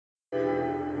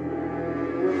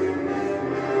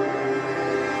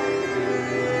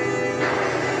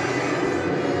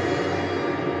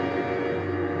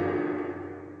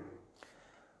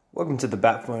Welcome to the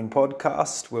Batphone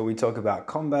podcast, where we talk about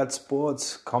combat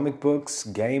sports, comic books,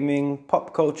 gaming,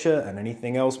 pop culture, and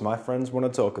anything else my friends want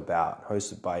to talk about.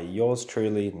 Hosted by yours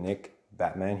truly, Nick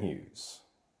Batman Hughes.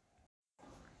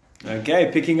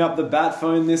 Okay, picking up the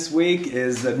Batphone this week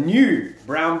is a new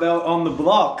brown belt on the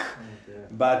block,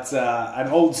 but an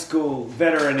old school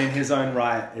veteran in his own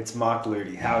right. It's Marc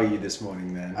Luty. How are you this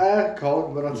morning, man?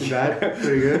 Cold, but not too bad.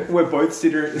 Pretty good. We're both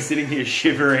sitting here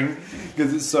shivering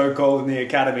because it's so cold in the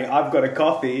academy. I've got a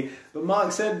coffee, but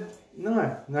Marc said...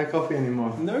 No coffee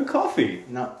anymore. No coffee?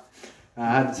 No. I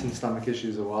had some stomach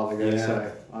issues a while ago,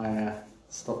 so I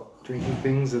stopped drinking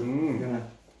things and I'm going to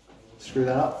screw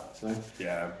that up. So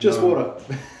just water.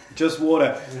 Just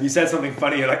water. You said something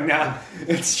funny. You're like, nah,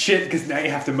 it's shit because now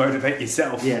you have to motivate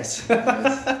yourself. Yes.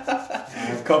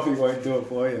 Coffee won't do it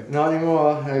for you. Not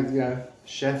anymore.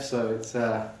 Chef, so it's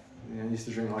I used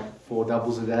to drink like 4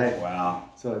 doubles a day. Wow.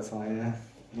 So it's like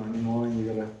not anymore. And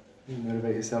you got to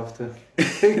motivate yourself to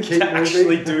keep to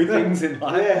actually do things in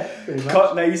life. Yeah, pretty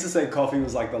much. They used to say coffee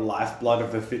was like the lifeblood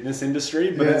of the fitness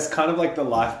industry, but it's kind of like the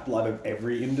lifeblood of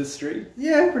every industry.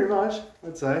 Yeah, pretty much,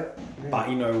 I'd say. Yeah. But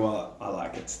you know what? I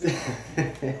like it still.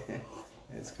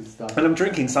 It's good stuff. And I'm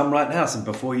drinking some right now, some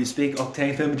Before You Speak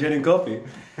Octane Thermogenic coffee.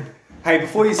 Hey,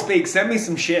 before you speak, send me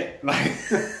some shit. Like,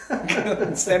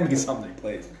 send me something,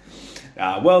 please.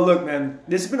 Well, look, man,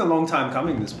 this has been a long time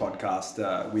coming, this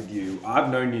podcast with you. I've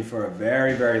known you for a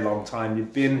very, very long time.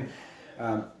 You've been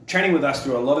training with us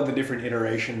through a lot of the different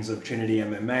iterations of Trinity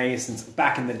MMA since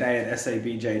back in the day at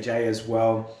SABJJ as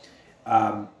well.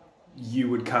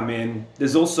 You would come in.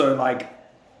 There's also like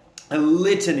a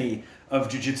litany of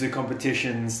jiu-jitsu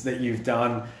competitions that you've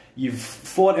done. You've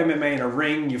fought MMA in a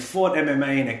ring. You've fought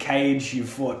MMA in a cage. You've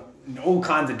fought all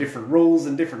kinds of different rules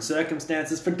and different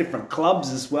circumstances for different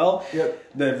clubs as well.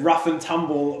 Yep. The rough and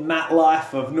tumble mat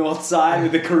life of Northside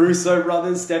with the Caruso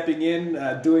brothers stepping in,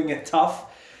 doing it tough.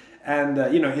 And,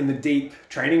 in the deep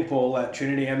training pool at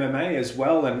Trinity MMA as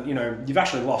well. And, you've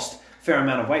actually lost a fair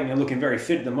amount of weight and you're looking very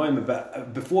fit at the moment.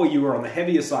 But before you were on the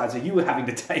heavier side, so you were having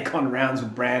to take on rounds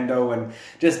with Brando and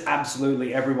just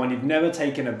absolutely everyone. You've never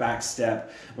taken a back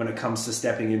step when it comes to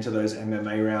stepping into those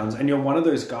MMA rounds. And you're one of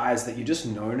those guys that you're just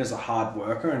known as a hard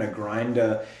worker and a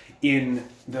grinder in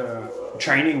the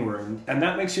training room. And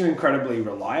that makes you incredibly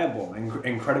reliable and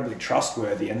incredibly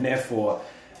trustworthy and therefore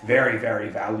very, very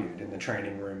valued in the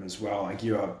training room as well. Like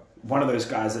you're one of those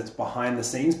guys that's behind the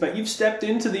scenes, but you've stepped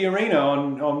into the arena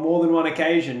on more than one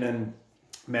occasion. And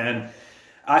man,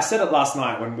 I said it last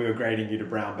night when we were grading you to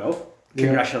brown belt.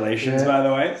 Congratulations, by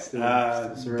the way.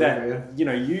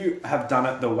 You have done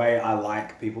it the way I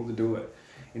like people to do it.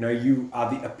 You are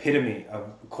the epitome of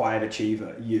a quiet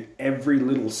achiever. Every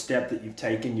little step that you've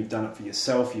taken, you've done it for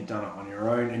yourself, you've done it on your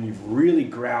own, and you've really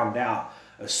ground out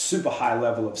a super high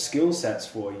level of skill sets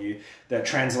for you that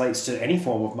translates to any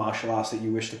form of martial arts that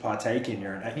you wish to partake in.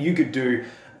 You could do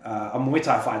a Muay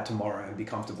Thai fight tomorrow and be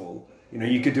comfortable.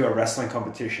 You could do a wrestling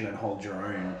competition and hold your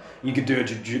own. You could do a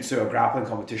jiu-jitsu or grappling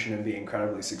competition and be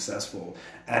incredibly successful.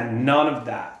 And none of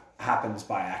that happens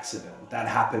by accident. That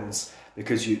happens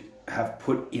because you have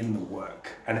put in the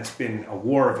work, and it's been a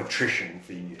war of attrition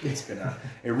for you.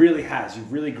 It really has.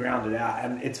 You've really grounded out,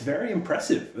 and it's very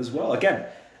impressive as well. Again,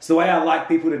 it's the way I like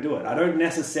people to do it. I don't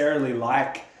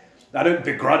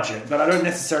begrudge it, but I don't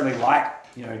necessarily like,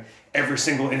 every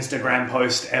single Instagram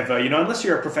post ever, unless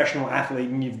you're a professional athlete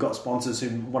and you've got sponsors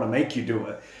who want to make you do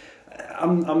it.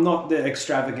 I'm not the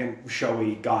extravagant,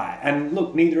 showy guy. And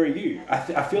look, neither are you.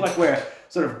 I feel like we're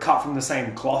sort of cut from the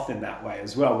same cloth in that way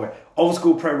as well. We're old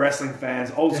school pro wrestling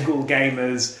fans, old school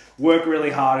gamers, work really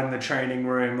hard in the training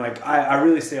room. Like I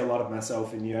really see a lot of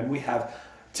myself in you, and we have,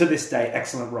 to this day,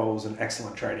 excellent roles and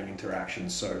excellent training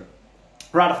interactions. So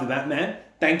right off the bat, man,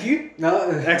 thank you. No.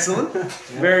 Excellent.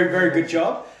 Very, very good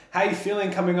job. How are you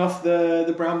feeling coming off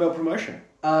the brown belt promotion?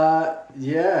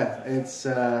 It's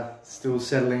still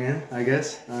settling in, I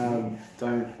guess. I'm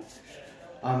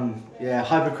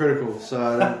hypercritical,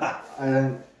 so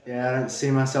I don't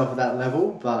see myself at that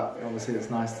level, but obviously it's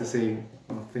nice to see,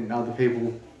 I think other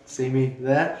people see me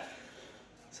there.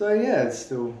 So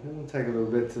it'll take a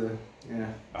little bit to,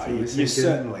 you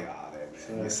certainly are there, man.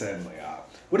 So. You certainly are.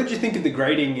 What did you think of the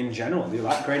grading in general? Do you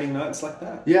like grading nights like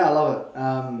that? Yeah, I love it.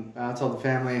 I told the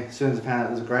family as soon as I found out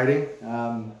there was a grading.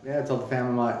 I told the family,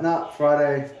 I'm like, nah,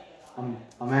 Friday, I'm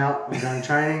out. I'm going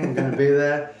training. I'm going to be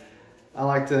there. I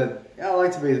like to be at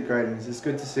the gradings. It's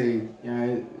good to see,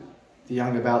 the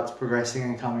younger belts progressing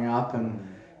and coming up, and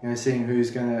seeing who's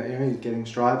getting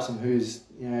stripes and who's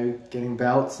getting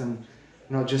belts, and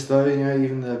not just those.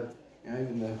 Even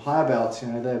the higher belts.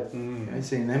 They're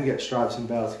seeing them get stripes and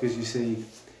belts, because you see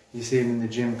them in the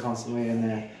gym constantly,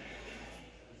 and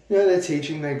you know, they're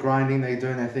teaching, they're grinding, they're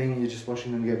doing their thing, and you're just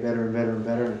watching them get better and better and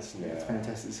better. And it's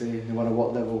fantastic to see, no matter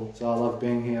what level. So I love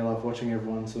being here. I love watching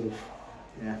everyone sort of,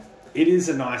 It is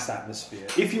a nice atmosphere.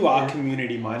 If you are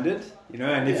community-minded, you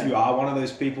know, and if you are one of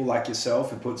those people like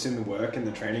yourself who puts in the work in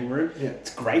the training room,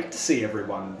 it's great to see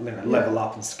everyone, you know, level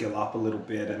up and skill up a little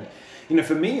bit. And, you know,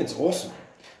 for me, it's awesome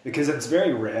because it's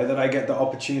very rare that I get the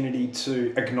opportunity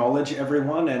to acknowledge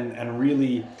everyone and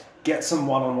really get some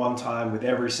one-on-one time with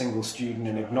every single student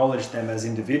and acknowledge them as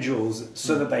individuals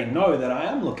so that they know that I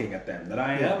am looking at them, that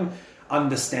I am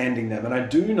understanding them, and I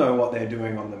do know what they're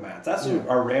doing on the mat. That's a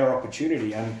rare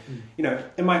opportunity, and you know,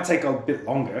 it might take a bit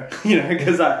longer, you know,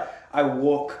 because I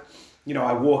walk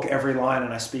every line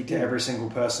and I speak to every single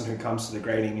person who comes to the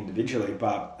grading individually,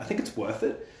 but I think it's worth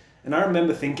it. And I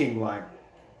remember thinking, like,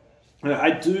 you know, I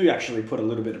do actually put a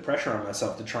little bit of pressure on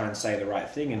myself to try and say the right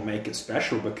thing and make it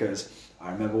special, because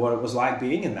I remember what it was like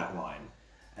being in that line.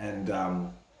 And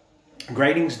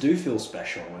gradings do feel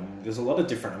special, and there's a lot of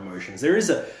different emotions. There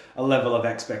is a level of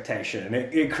expectation, and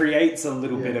it creates a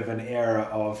little bit of an era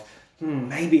of,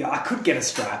 maybe I could get a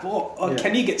stripe, or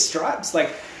can you get stripes?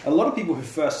 Like, a lot of people who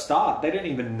first start, they don't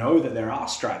even know that there are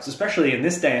stripes, especially in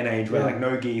this day and age where like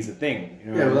no gi is a thing.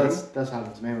 You know well, that's what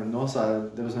happened to me with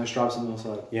Northside. There was no stripes on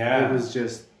Northside. Yeah. It was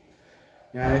just,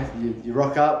 you know, you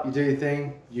rock up, you do your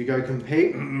thing, you go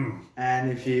compete,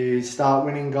 and if you start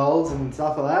winning golds and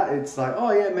stuff like that, it's like,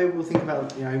 oh yeah, maybe we'll think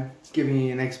about, you know, giving you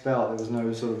your next belt. There was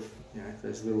no sort of, you know,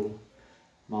 there's little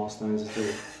milestones.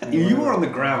 You were on the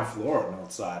ground floor at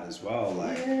Northside as well,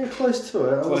 like close to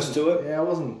it. Close to it. Yeah, I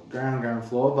wasn't ground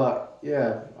floor, but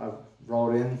yeah, I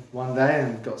rolled in one day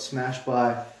and got smashed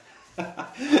by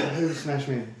who smashed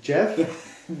me? Jeff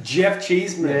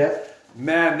Cheeseman. Yeah.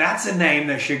 Man, that's a name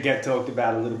that should get talked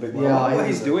about a little bit more. Yeah, what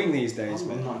he's doing these days,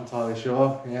 man. I'm not entirely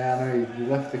sure. Yeah, I know he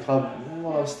left the club.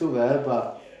 Well, I was still there,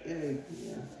 but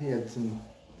he had some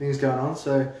things going on.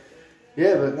 So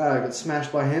yeah, but no, I got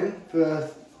smashed by him for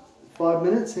 5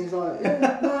 minutes. And he's like,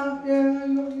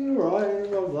 you're alright,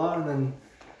 blah blah. And then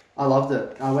I loved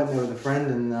it. I went there with a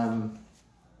friend, and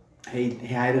he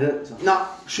hated it. He's like, nah,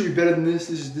 should be better than this.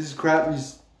 This is crap.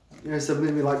 He's, you know,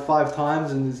 submitted me like 5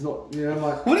 times, and it's not, you know, I'm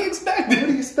like, what do you expect? What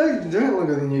do you expect? You've been doing it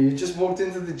longer than you. You just walked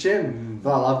into the gym.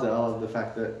 But I loved it. I loved the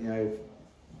fact that, you know,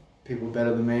 people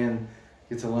better than me and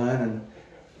get to learn, and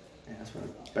that's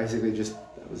what basically just,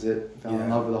 that was it. Fell in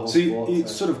love with the whole sport. So you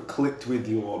sort of clicked with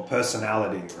your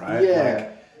personality, right? Yeah.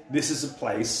 Like, this is a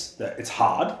place that it's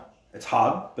hard,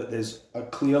 but there's a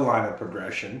clear line of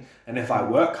progression, and if I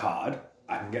work hard,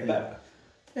 I can get better.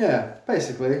 Yeah,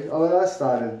 basically.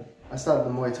 I started the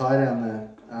Muay Thai down there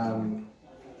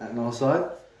at Northside,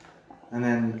 and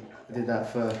then I did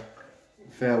that for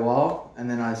a fair while, and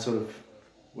then I sort of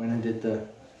went and did the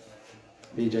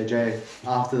BJJ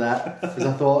after that, because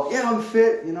I thought, I'm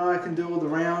fit, you know, I can do all the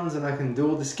rounds, and I can do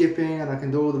all the skipping, and I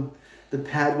can do all the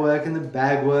pad work and the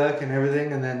bag work and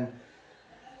everything, and then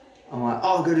I'm like,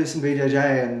 I'll go do some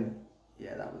BJJ, and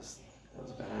that was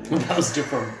a bad idea. That was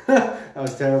different. That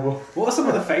was terrible. What were some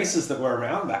of the faces that were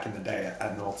around back in the day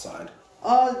at Northside?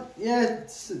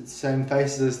 It's the same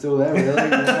faces are still there, really.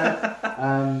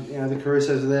 You know, the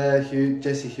Carusos were there.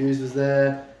 Jesse Hughes was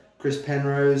there. Chris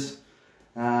Penrose.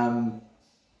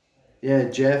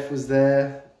 Jeff was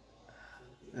there.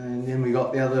 And then we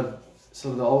got the other,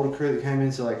 sort of the older crew that came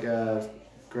in. So like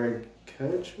Greg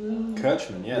Kirchman.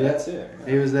 That's it.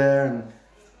 He was there, and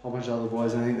a whole bunch of other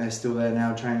boys. And I think they're still there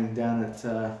now, training down at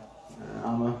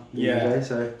Armour.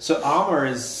 So Armour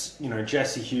is, you know,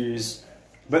 Jesse Hughes.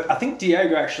 But I think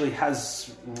Diego actually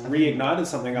has reignited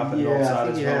something up at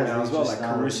Northside as well, like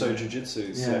Caruso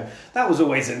Jiu-Jitsu. Yeah. So that was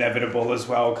always inevitable as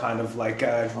well, kind of like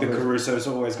the Caruso's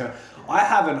always going to... I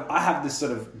have this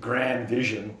sort of grand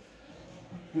vision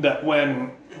that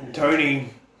when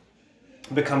Tony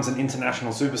becomes an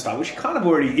international superstar, which he kind of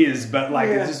already is, but like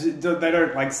it's just, they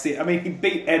don't like see... I mean, he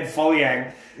beat Ed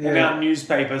Folliang, and our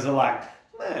newspapers are like,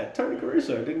 man, Tony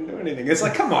Caruso didn't do anything. It's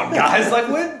like, come on, guys, like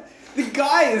when... The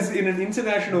guy is in an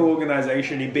international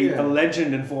organisation. He beat a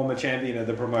legend and former champion of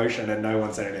the promotion, and no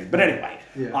one said anything. But anyway,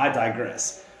 I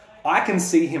digress. I can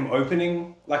see him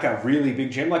opening like a really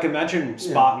big gym. Like imagine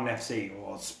Spartan FC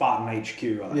or Spartan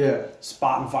HQ or like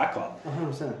Spartan Fight Club.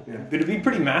 100%. Yeah. But it'd be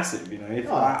pretty massive, you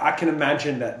know. I can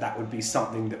imagine that would be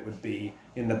something that would be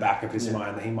in the back of his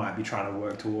mind that he might be trying to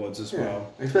work towards as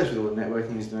well. Especially with all the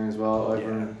networking he's doing as well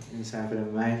over in Sanford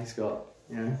MMA. He's got,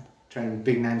 you know, training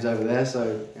big names over there,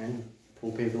 so you know,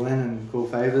 pull people in and call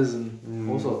favours and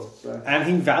all sorts. So. And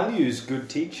he values good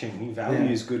teaching. He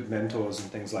values good mentors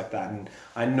and things like that. And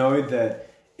I know that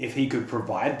if he could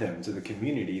provide them to the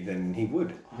community, then he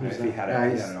would. You know, if he had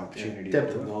an opportunity.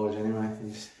 Depth of knowledge, anyway.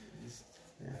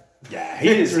 Yeah, he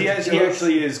is. He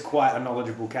actually is quite a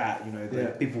knowledgeable cat. You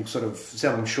know, people sort of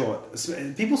sell him short.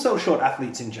 People sell short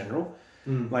athletes in general.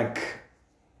 Like,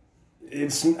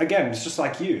 it's just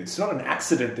like you. It's not an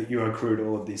accident that you accrued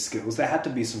all of these skills. There had to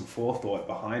be some forethought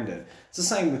behind it. It's the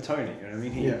same with Tony. You know what I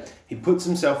mean? He puts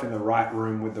himself in the right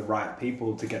room with the right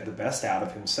people to get the best out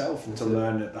of himself and to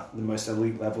learn at the most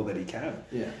elite level that he can.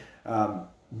 Yeah.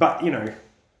 But you know,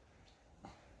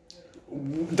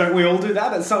 don't we all do that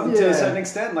to a certain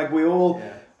extent? Like we all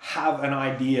have an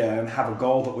idea and have a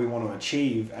goal that we want to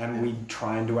achieve, and we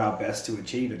try and do our best to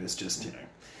achieve it. It's just, you know,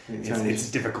 it's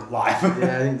a difficult life. I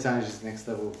think Tony's just next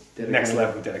level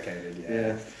dedicated.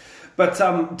 Yeah. But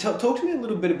talk to me a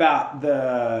little bit about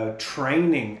the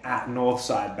training at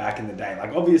Northside back in the day.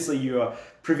 Like, obviously, you are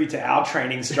privy to our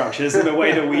training structures and the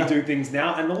way that we do things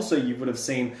now. And also, you would have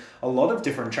seen a lot of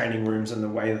different training rooms and the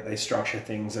way that they structure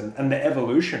things and the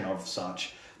evolution of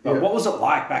such. But what was it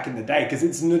like back in the day? Because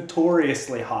it's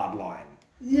notoriously hard line.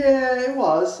 Yeah, it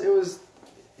was. It was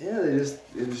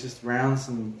just rounds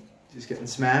and just getting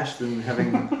smashed and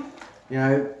having, you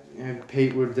know,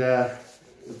 Pete would...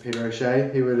 Peter O'Shea,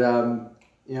 he would,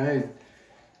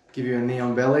 give you a knee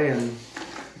on belly, and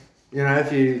you know,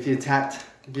 if you tapped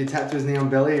to his knee on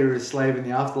belly, you were a slave in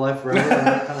the afterlife forever, and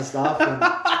that kind of stuff. And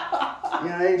you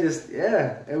know,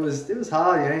 it was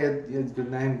hard. You know, you had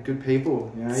good name, good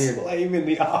people. You know, slave in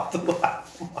the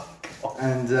afterlife. Oh my God.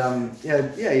 And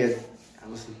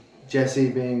obviously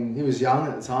Jesse he was young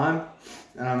at the time,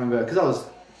 and I remember because I was a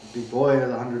big boy,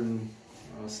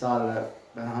 I started at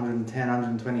about 110,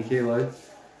 120 kilos.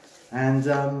 And,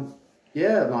 I'm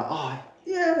like,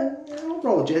 I'll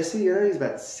roll Jesse, you know, he's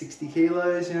about 60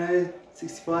 kilos, you know,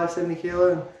 65, 70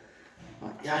 kilo. I'm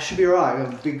like, I should be alright,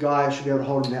 I'm a big guy, I should be able to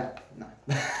hold him down. No.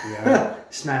 Yeah.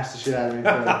 Smashed the shit out of me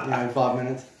for, 5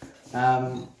 minutes.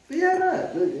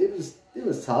 It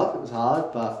was tough, it was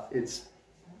hard, but it's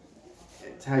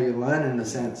how you learn in a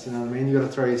sense, you know what I mean? You got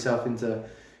to throw yourself into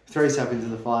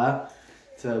the fire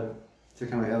to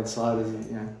come out the other side as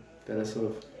a, better sort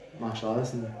of martial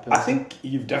artist. I think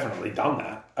you've definitely done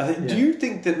that. Do you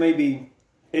think that maybe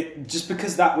just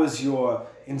because that was your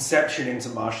inception into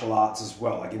martial arts as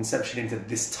well, like inception into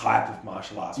this type of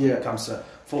martial arts when it comes to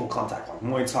full contact like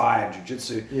Muay Thai and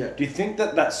Jiu-Jitsu, do you think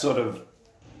that sort of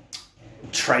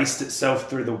traced itself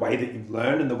through the way that you've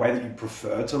learned and the way that you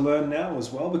prefer to learn now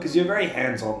as well? Because you're a very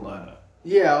hands-on learner.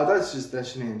 Yeah, that's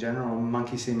just me in general.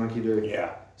 Monkey see, monkey do.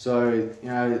 Yeah. So,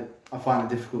 I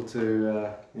find it difficult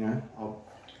to, I'll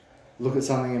look at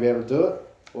something and be able to do it,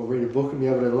 or read a book and be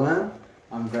able to learn.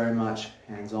 I'm very much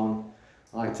hands-on.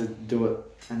 I like to do it,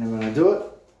 and then when I do it,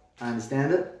 I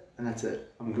understand it, and that's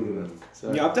it. I'm good with it.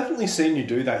 So, yeah, I've definitely seen you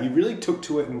do that. You really took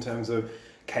to it in terms of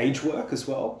cage work as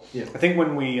well. Yeah. I think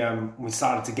when we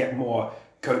started to get more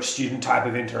coach-student type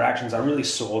of interactions, I really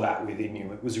saw that within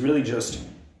you. It was really just,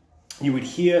 you would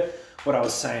hear what I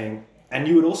was saying, and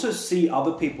you would also see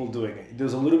other people doing it. There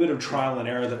was a little bit of trial and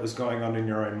error that was going on in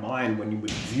your own mind when you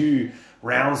would view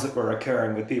rounds that were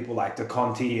occurring with people like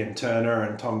DeConti and Turner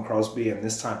and Tom Crosby and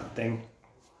this type of thing.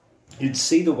 You'd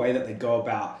see the way that they go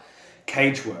about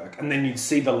cage work, and then you'd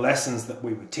see the lessons that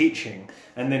we were teaching.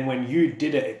 And then when you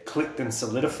did it, it clicked and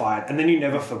solidified, and then you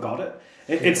never forgot it.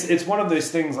 It's one of those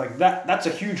things like that. That's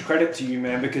a huge credit to you,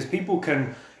 man, because people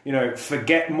can...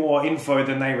 forget more info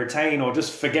than they retain, or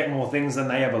just forget more things than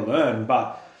they ever learn.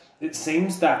 But it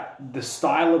seems that the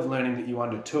style of learning that you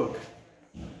undertook,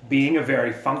 being a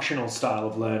very functional style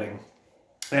of learning,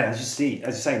 and as you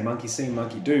say, monkey see,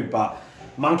 monkey do, but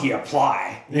monkey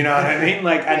apply, you know what I mean?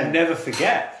 And never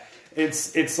forget.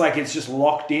 It's like it's just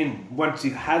locked in. Once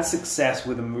you've had success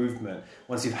with a movement,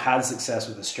 once you've had success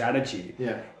with a strategy,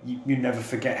 you never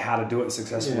forget how to do it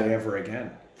successfully ever again.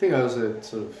 I think I was a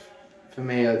sort of... For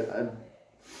me, I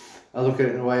look at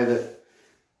it in a way that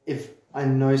if I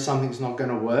know something's not going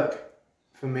to work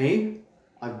for me,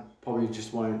 I probably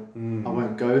just won't. I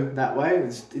won't go that way.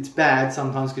 It's bad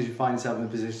sometimes because you find yourself in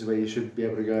positions where you should be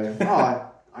able to go,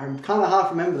 I kind of half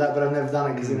remember that, but I've never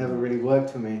done it because it never really worked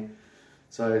for me.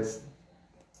 So it's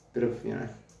a bit of,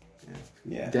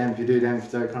 damn if you do, damn if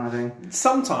you don't kind of thing.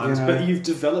 Sometimes, but you've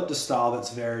developed a style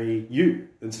that's very you.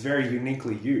 It's very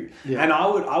uniquely you. Yeah. And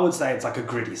I would say it's like a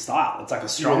gritty style. It's like a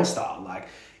strong style. Like,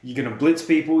 you're going to blitz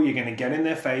people, you're going to get in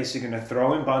their face, you're going to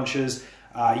throw in bunches.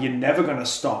 You're never going to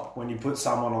stop when you put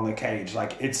someone on the cage.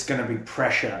 Like, it's going to be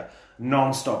pressure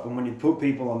non-stop. And when you put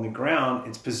people on the ground,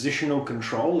 it's positional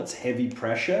control, it's heavy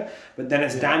pressure, but then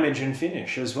it's damage and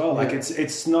finish as well. Like, it's a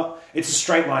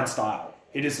straight line style.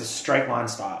 It is a straight line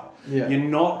style. Yeah. You're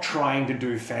not trying to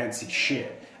do fancy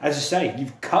shit. As you say,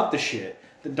 you've cut the shit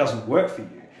that doesn't work for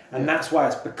you. And that's why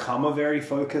it's become a very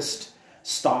focused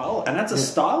style, and that's a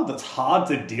style that's hard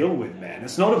to deal with, man.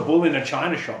 It's not a bull in a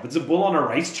china shop. It's a bull on a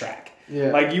racetrack.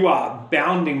 Yeah. Like, you are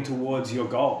bounding towards your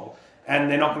goal,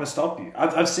 and they're not going to stop you.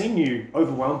 I've seen you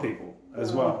overwhelm people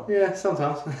as well. Yeah,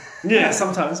 sometimes. Yeah,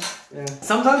 sometimes. Yeah.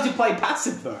 Sometimes you play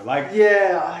passive though. Like,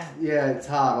 yeah, it's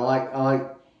hard. I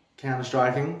like counter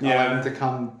striking. Yeah. I like them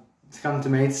to come to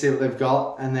me to see what they've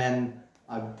got, and then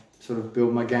I sort of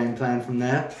build my game plan from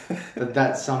there. But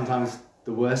that's sometimes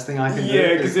the worst thing I can do.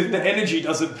 yeah, because if the energy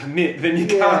doesn't permit, then you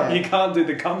can't do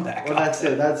the comeback. Well, that's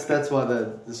it. That's why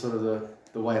the sort of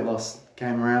the weight loss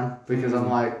came around, because I'm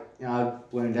like, I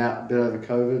ballooned out a bit over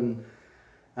COVID,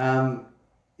 and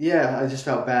I just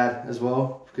felt bad as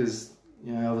well, because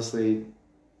obviously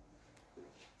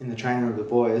in the training room of the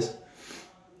boys,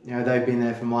 they've been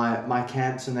there for my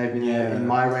camps, and they've been there in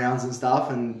my rounds and stuff,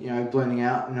 and ballooning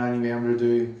out and only being able to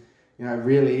do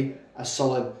really a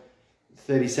solid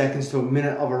 30 seconds to a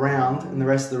minute of a round, and the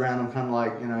rest of the round I'm kind of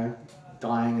like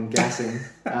dying and gassing.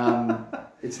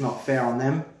 It's not fair on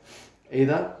them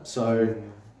either, so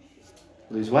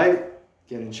lose weight,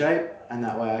 get in shape, and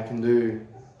that way I can do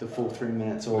the full 3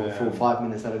 minutes or the full 5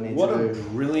 minutes that I need to do. What a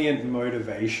brilliant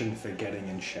motivation for getting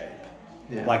in shape.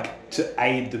 Yeah. Like, to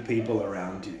aid the people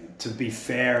around you, to be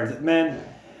fair. Man,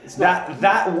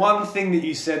 that one thing that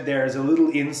you said there is a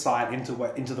little insight into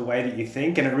the way that you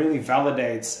think, and it really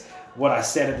validates what I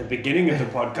said at the beginning of the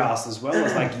podcast as well.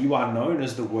 It's like, you are known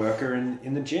as the worker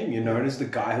in the gym. You're known as the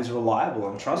guy who's reliable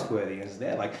and trustworthy and is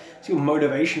there. Like, it's your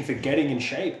motivation for getting in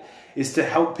shape is to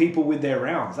help people with their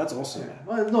rounds. That's awesome.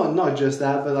 Yeah. Well, not just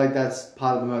that, but like, that's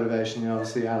part of the motivation.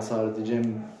 Obviously outside of the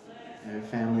gym,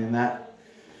 family and that,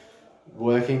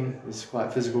 working is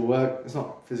quite physical work. It's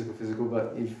not physical,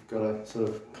 but you've got to sort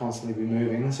of constantly be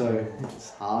moving, so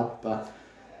it's hard. But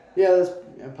yeah, that's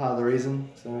part of the reason.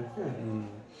 So yeah.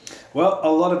 Well,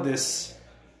 a lot of this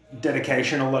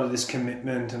dedication, a lot of this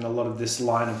commitment, and a lot of this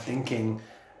line of thinking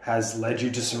has led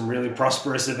you to some really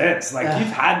prosperous events. Like,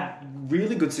 you've had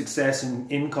really good success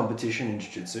in competition in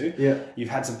Jiu-Jitsu. Yeah. You've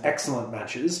had some excellent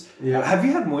matches. Yeah. Have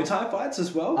you had Muay Thai fights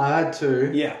as well? I had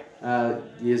two. Yeah.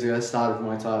 Years ago, I started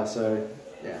Muay Thai, so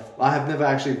yeah. I have never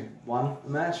actually won a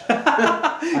match.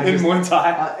 In Muay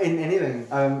Thai? In anything.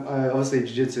 Obviously,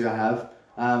 Jiu-Jitsu I have.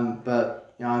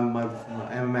 But, my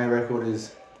MMA record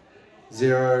is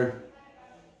 0,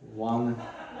 1,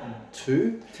 and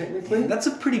 2, technically. That's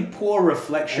a pretty poor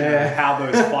reflection of how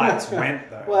those fights went,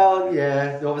 though. Well,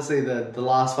 yeah. Obviously, the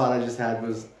last fight I just had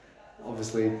was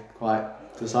obviously quite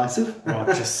decisive. Oh,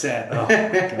 just set. Oh, my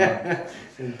God.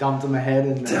 And dumped on my head.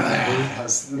 And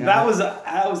that was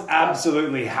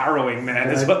absolutely harrowing, man.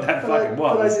 That's what that fucking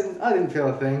was. But I didn't feel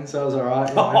a thing, so I was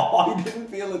alright. Oh, you didn't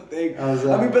feel a thing.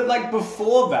 But like,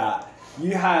 before that,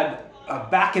 you had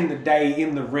back in the day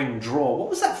in the ring draw. What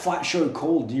was that fight show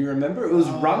called? Do you remember? It was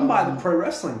run by the pro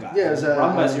wrestling guy. Yeah, it was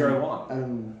run by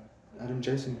 01. Adam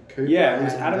Jason Cooper. Yeah, it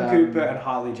was Adam Cooper and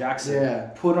Harley Jackson. Yeah.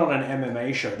 Put on an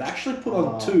MMA show. They actually put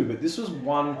on two, but this was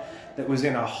one that was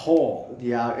in a hall.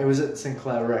 Yeah, it was at St.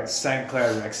 Clair Rec Centre.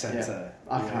 Yeah.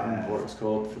 I can't remember what it was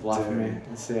called for the life of me.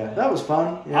 That was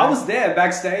fun. Yeah. I was there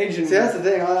backstage, and see, that's the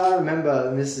thing. I remember,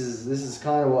 and this is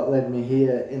kind of what led me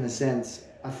here in a sense.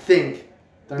 I think,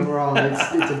 don't get me wrong,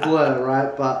 it's a blur,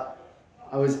 right? But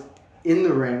I was in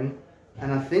the ring,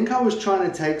 and I think I was trying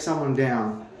to take someone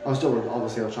down. I was trying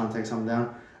to take someone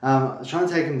down. I was trying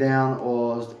to take him down,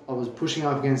 or I was pushing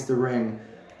up against the ring,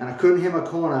 and I couldn't hit my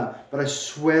corner, but I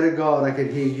swear to God, I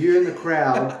could hear you in the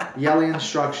crowd yelling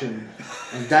instruction.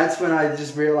 And that's when I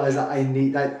just realized that I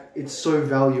need that. It's so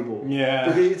valuable. Yeah.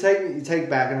 Because you take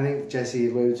back, and I think Jesse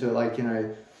alluded to it, like, had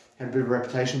a bit of a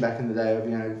reputation back in the day of,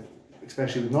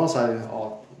 especially with Northside,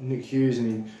 Nick Hughes,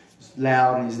 and he was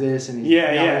loud, and he's this, and he's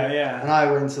yeah. And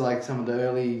I went to like some of the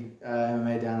early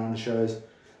MMA Down Under shows.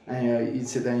 And you'd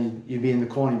sit there and you'd be in the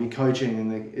corner, you'd be coaching,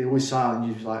 and it was silent.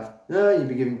 You'd be like, no, you'd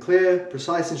be giving clear,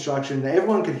 precise instruction that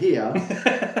everyone could hear.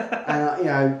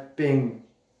 And being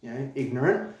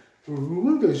ignorant,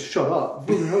 one goes, shut up,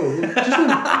 just let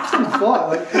me fight,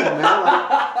 like, come on, man.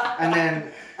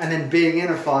 Like, and then being in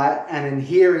a fight and then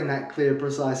hearing that clear,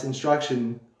 precise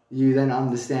instruction, you then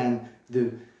understand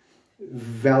how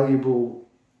valuable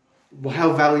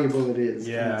it is.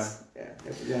 Yeah.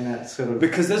 And that's sort of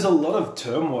because there's a lot of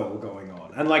turmoil going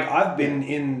on, and like, I've been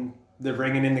in the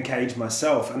ring and in the cage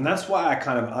myself, and that's why I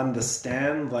kind of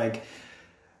understand, like,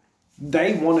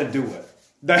 they want to do it.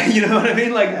 You know what I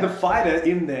mean? Like, the fighter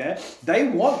in there, they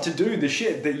want to do the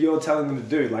shit that you're telling them to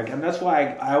do. Like, and that's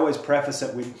why I always preface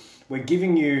it with, we're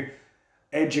giving you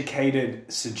educated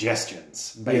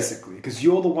suggestions, basically, because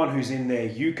you're the one who's in there.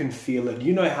 You can feel it.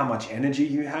 You know how much energy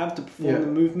you have to perform the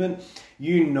movement.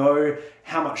 You know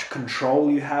how much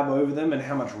control you have over them and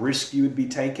how much risk you would be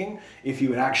taking if you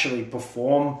would actually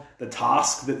perform the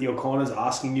task that your corner's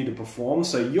asking you to perform.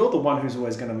 So you're the one who's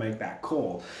always going to make that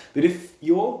call. But if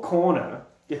you're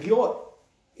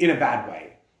in a bad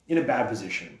way, in a bad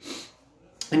position,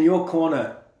 and your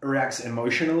corner reacts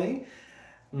emotionally,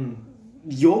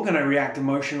 you're going to react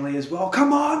emotionally as well.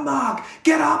 Come on, Marc.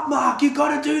 Get up, Marc. You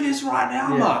got to do this right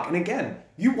now, Marc. And again,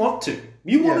 you want to.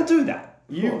 You want to do that.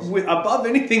 Above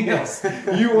anything else,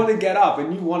 you want to get up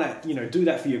and you want to, do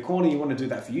that for your corner. You want to do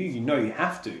that for you. You know you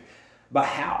have to. But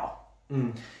how?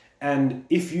 And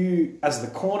if you, as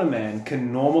the corner man,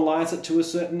 can normalize it to a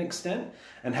certain extent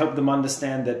and help them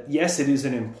understand that, yes, it is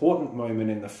an important moment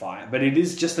in the fight, but it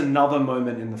is just another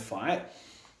moment in the fight,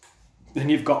 then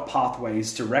you've got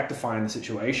pathways to rectifying the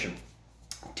situation.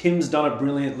 Tim's done it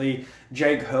brilliantly.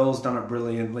 Jake Hurl's done it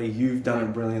brilliantly. You've done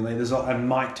it brilliantly. And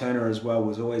Mike Turner as well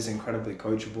was always incredibly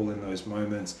coachable in those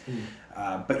moments.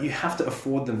 But you have to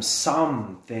afford them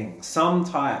some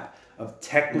type of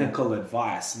technical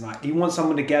advice. And like, you want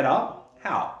someone to get up?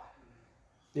 How?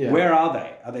 Yeah. Where are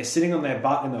they? Are they sitting on their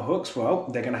butt in the hooks? Well,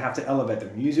 they're going to have to elevate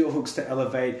them. Use your hooks to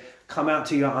elevate. Come out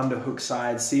to your underhook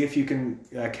side. See if you can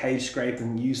cage scrape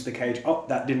and use the cage. Oh,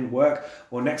 that didn't work.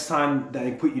 Well, next time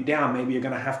they put you down, maybe you're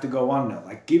going to have to go under.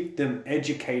 Like, give them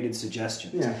educated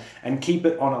suggestions and keep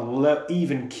it on a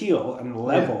even keel and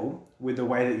level with the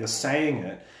way that you're saying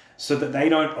it so that they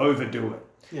don't overdo it.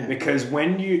 Yeah. Because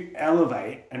when you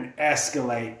elevate and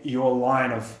escalate your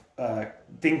line of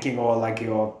thinking, or like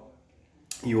your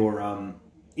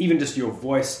even just your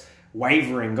voice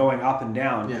wavering, going up and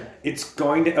down, it's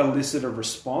going to elicit a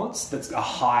response that's a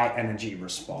high energy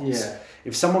response.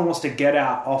 If someone wants to get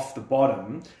out off the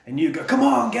bottom and you go, come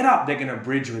on, get up, they're going to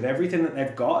bridge with everything that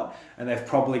they've got, and they've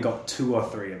probably got 2 or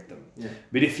 3 of them.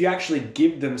 But if you actually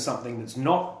give them something that's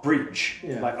not bridge,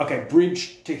 like, okay,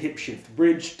 bridge to hip shift,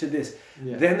 bridge to this,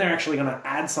 then they're actually going to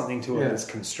add something to it that's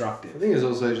constructive. I think it's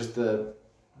also just the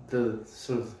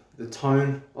sort of the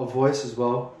tone of voice as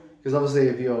well. Because obviously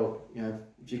if your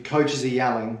coaches are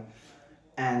yelling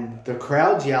and the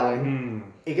crowd's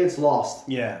yelling, it gets lost.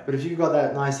 But if you've got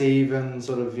that nice even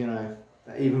sort of,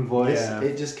 that even voice,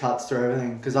 it just cuts through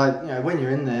everything. Because when you're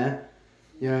in there,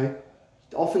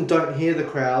 often don't hear the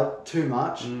crowd too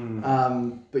much,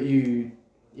 but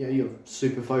you're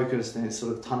super focused and it's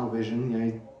sort of tunnel vision,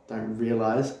 you don't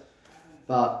realise.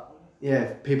 But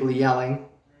if people are yelling,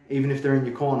 even if they're in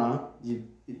your corner, it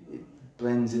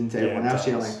blends into everyone else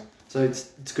yelling. So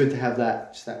it's good to have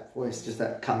that voice, just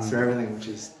that cuts through everything, which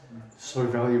is so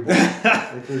valuable.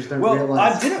 People just don't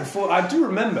realise. I do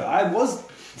remember, I was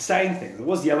saying things, I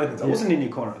was yelling things. I wasn't in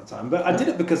your corner at the time, but I did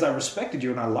it because I respected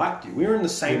you and I liked you. We were in the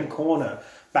same corner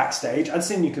backstage. I'd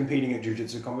seen you competing at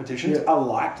jiu-jitsu competitions. I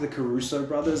liked the Caruso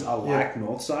brothers. I liked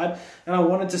Northside, and I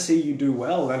wanted to see you do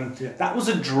well. And that was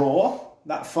a draw,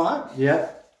 that fight.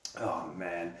 Oh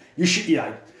man, you should.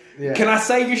 Can I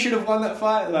say you should have won that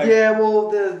fight? Well,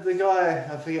 the guy,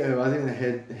 I forget who, I think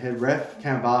the head ref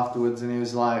came up afterwards and he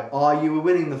was like, oh, you were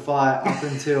winning the fight up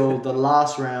until the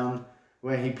last round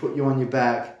where he put you on your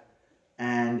back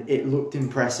and it looked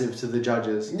impressive to the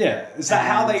judges. Is that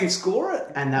how they score it?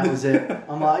 And that was it.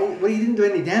 I'm like, well, he didn't do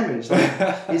any damage.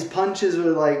 Like, his punches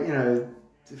were like,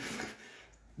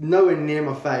 nowhere near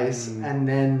my face, and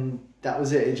then that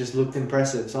was it. It just looked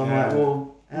impressive. So I'm like,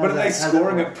 well... But are they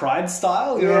scoring it Pride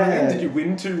style? You know what I mean? Did you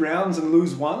win 2 rounds and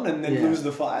lose 1 and then lose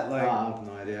the fight? I have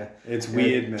no idea. It's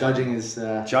weird, man. Judging is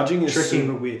tricky.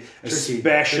 Super weird,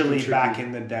 especially tricky. Back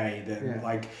in the day.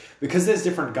 Because there's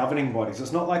different governing bodies.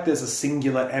 It's not like there's a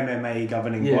singular MMA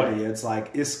governing body. It's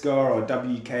like ISCA or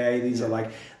WKA. These are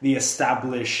like the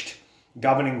established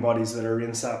governing bodies that are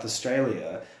in South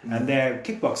Australia, and they're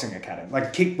kickboxing academies,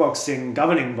 like kickboxing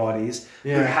governing bodies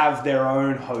who have their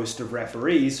own host of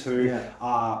referees who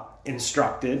are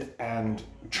instructed and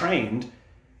trained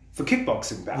for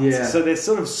kickboxing bouts. So they're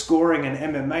sort of scoring an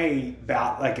MMA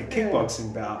bout like a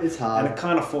kickboxing bout. It's hard. And it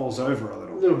kind of falls over a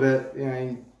little. A little bit.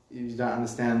 You don't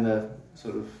understand the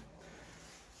sort of...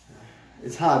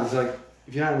 It's hard. It's like,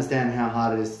 if you don't understand how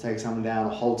hard it is to take someone down or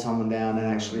hold someone down and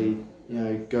actually...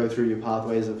 go through your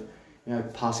pathways of,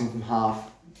 passing from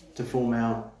half to full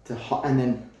mount and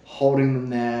then holding them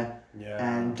there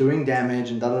and doing damage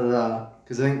and da-da-da.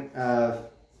 Because I think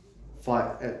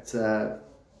fight at,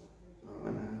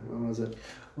 when was it?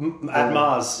 At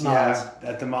Mars.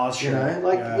 At the Mars show.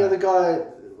 The guy, I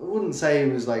wouldn't say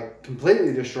he was like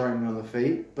completely destroying me on the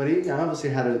feet, but he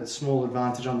obviously had a small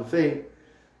advantage on the feet.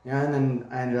 And then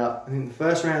I ended up, I think the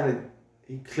first round,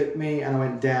 he clipped me and I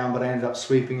went down, but I ended up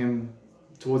sweeping him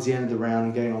towards the end of the round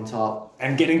and getting on top.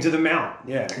 And getting to the mount,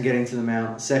 yeah. And getting to the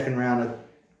mount. Second round, I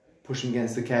pushed him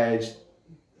against the cage,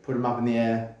 put him up in the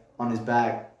air, on his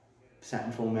back, sat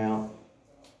in full mount.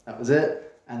 That was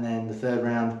it. And then the third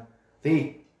round, I think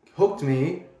he hooked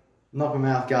me, knocked my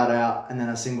mouth guard out, and then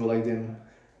I single-legged him,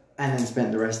 and then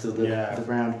spent the rest of the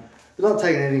round. But not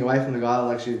taking anything away from the guy.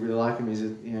 I actually really like him. He's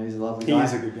a lovely guy. He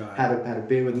is a good guy. Had a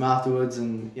beer with him afterwards,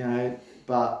 and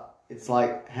but it's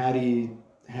like, how do you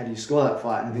score that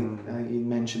fight? And I think you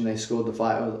mentioned they scored the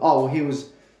fight.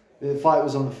 The fight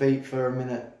was on the feet for a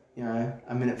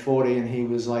minute 40, and he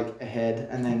was like ahead,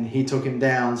 and then he took him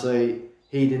down, so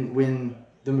he didn't win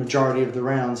the majority of the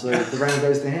round, so the round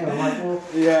goes to him. I'm like, well,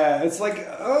 yeah, it's like,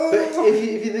 oh. But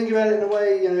if you think about it in a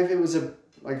way, if it was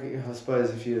I suppose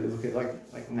if you look at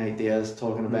like Nate Diaz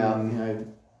talking about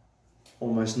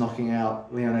almost knocking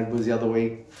out Leon Edwards the other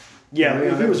week. Yeah,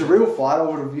 if it was a real fight, I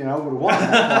would have won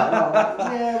that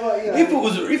fight.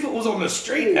 If it was on the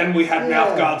street and we had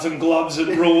mouth guards and gloves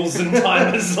and rules and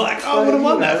timers, like I would have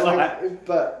won that fight.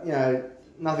 But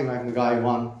nothing like the guy who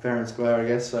won fair and square, I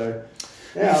guess. So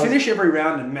you finish every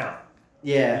round in mount.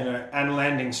 Yeah, and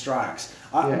landing strikes.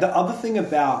 The other thing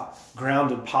about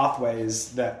grounded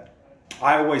pathways that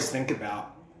I always think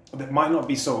about that might not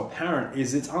be so apparent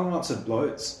is it's unanswered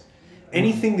blows.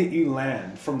 Anything that you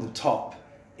land from the top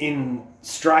in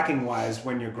striking wise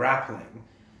when you're grappling,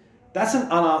 that's an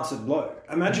unanswered blow.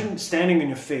 Imagine standing on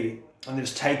your feet and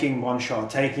just taking one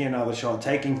shot, taking another shot,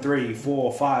 taking 3,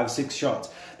 4, 5, 6 shots.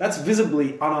 That's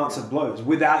visibly unanswered blows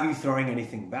without you throwing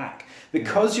anything back.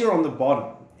 Because you're on the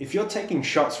bottom, if you're taking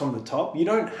shots from the top, you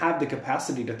don't have the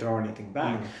capacity to throw anything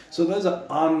back. So those are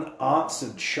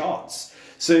unanswered shots.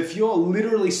 So if you're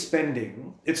literally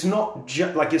spending, it's not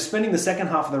just like you're spending the second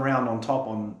half of the round on top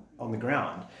on the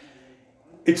ground.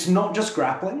 It's not just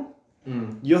grappling.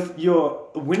 You're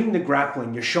winning the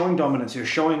grappling, you're showing dominance, you're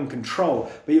showing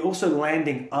control, but you're also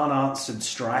landing unanswered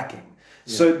striking.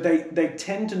 Yeah. So they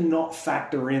tend to not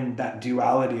factor in that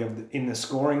duality in the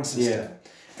scoring system. Yeah.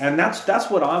 And that's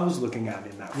what I was looking at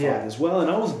in that fight as well.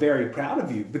 And I was very proud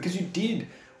of you because you did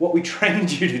what we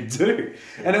trained you to do.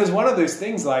 And it was one of those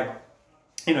things like,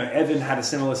 Evan had a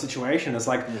similar situation. It's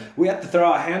like we had to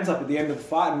throw our hands up at the end of the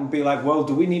fight and be like, well,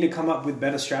 do we need to come up with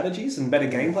better strategies and better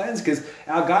game plans? Because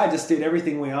our guy just did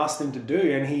everything we asked him to do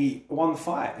and he won the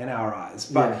fight in our eyes.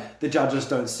 But the judges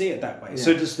don't see it that way. Yeah.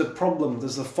 So does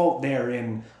the fault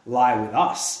therein lie with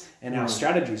us and our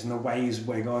strategies and the ways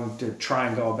we're going to try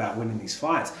and go about winning these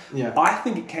fights? Yeah. I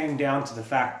think it came down to the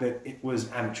fact that it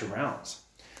was amateur rounds.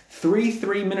 3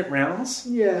 3-minute rounds.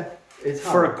 Yeah. It's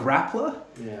hard. For a grappler?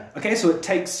 Yeah. Okay, so it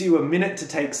takes you a minute to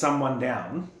take someone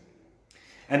down,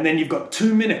 and then you've got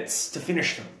 2 minutes to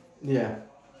finish them. Yeah.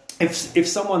 If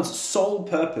someone's sole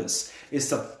purpose is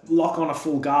to lock on a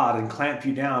full guard and clamp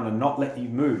you down and not let you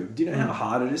move, do you know how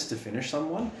hard it is to finish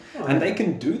someone? They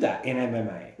can do that in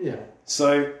MMA. Yeah.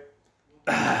 So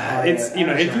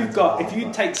if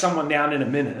you take someone down in a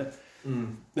minute,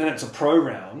 then it's a pro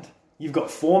round. You've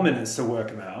got 4 minutes to work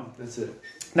them out. That's it.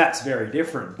 That's very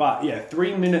different. But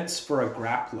 3 minutes for a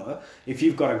grappler, if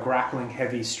you've got a grappling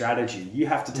heavy strategy, you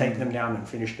have to take them down and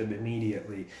finish them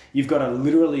immediately. You've got to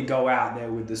literally go out there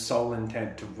with the sole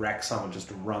intent to wreck someone, just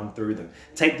to run through them.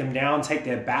 Take them down, take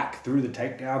their back through the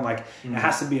takedown. It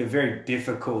has to be a very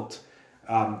difficult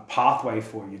pathway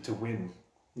for you to win.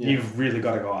 Yeah. You've really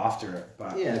got to go after it.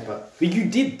 But you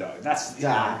did, though.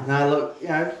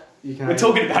 We're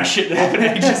talking about shit that happened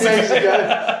ages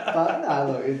ago. But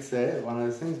no, look, it's one of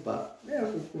those things. But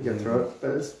we get through it.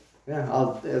 But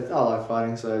I like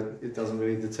fighting, so it doesn't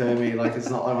really deter me. Like it's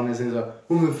not like one of those things like,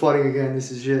 we're fighting again. This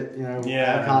is shit.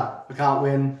 I can't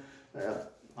win.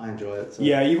 I enjoy it. So.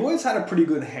 Yeah, you've always had a pretty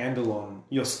good handle on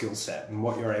your skill set and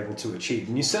what you're able to achieve.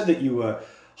 And you said that you were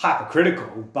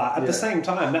hypercritical, but at the same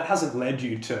time, that hasn't led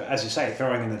you to, as you say,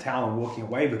 throwing in the towel and walking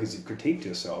away because you've critiqued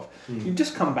yourself. You've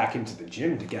just come back into the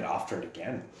gym to get after it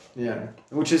again. Yeah.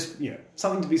 Which is,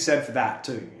 something to be said for that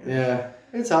too. Yeah.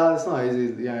 It's hard. It's not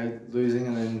easy, losing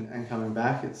and coming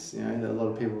back. It's, a lot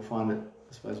of people find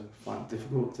it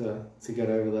difficult to get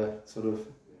over the sort of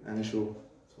initial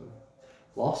sort of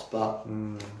loss, but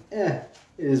it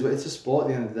is. It's a sport at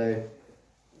the end of the day.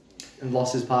 And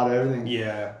loss is part of everything.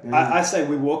 Yeah. I say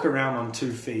we walk around on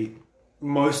 2 feet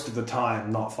most of the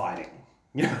time not fighting.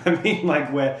 You know what I mean?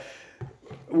 Like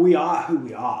we are who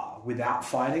we are without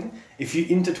fighting. If you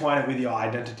intertwine it with your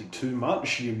identity too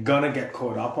much, you're going to get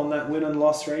caught up on that win and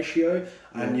loss ratio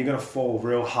and you're going to fall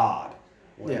real hard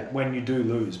when you do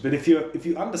lose. But if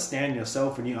you understand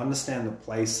yourself and you understand the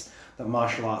place that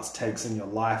martial arts takes in your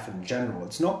life in general,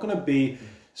 it's not going to be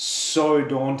so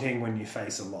daunting when you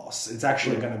face a loss. It's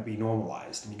actually going to be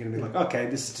normalized, and you're going to be like, okay,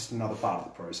 this is just another part of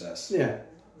the process. Yeah,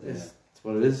 it's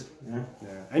what it is. Yeah.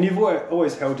 And you've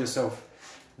always held yourself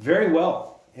very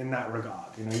well in that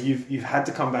regard. You know, you've had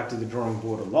to come back to the drawing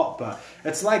board a lot, but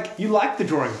it's like you like the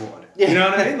drawing board. Yeah. You know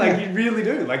what I mean? Like, you really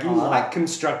do. Like, you like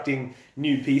constructing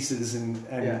new pieces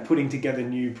and putting together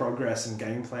new progress and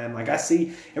game plan. Like, I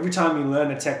see every time you learn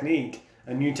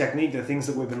a new technique, the things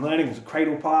that we've been learning, the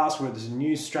cradle pass, where there's a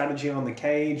new strategy on the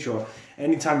cage, or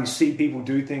anytime you see people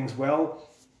do things well,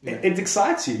 it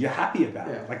excites you. You're happy about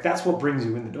it. Like, that's what brings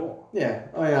you in the door. Yeah.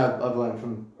 I mean, I've learned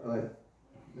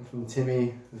from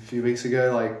Timmy a few weeks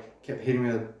ago, like, kept hitting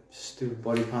me with a stupid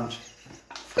body punch.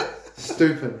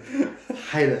 Stupid.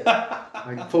 Hate it.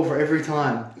 I fall for it every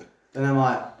time. And I'm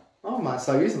like, oh, I might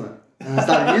start using it. And I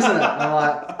started using it. And I'm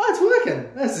like, oh, it's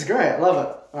working. This is great. I love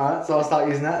it. All right, so I'll start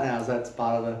using that now. So that's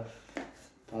part of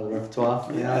the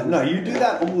repertoire. Yeah, no, you do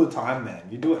that all the time, man.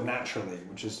 You do it naturally,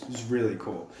 which is really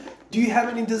cool. Do you have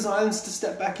any designs to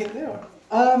step back in there?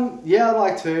 Yeah, I'd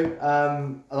like to.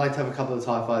 I'd like to have a couple of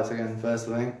Thai fights again first,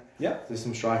 I think. Yeah. Do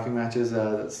some striking matches.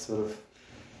 That's sort of...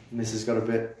 Mrs. got a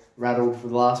bit rattled for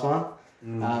the last one.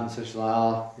 So she's like,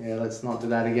 oh, yeah, let's not do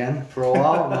that again for a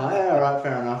while. I'm like, yeah, all right,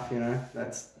 fair enough, you know.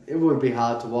 It would be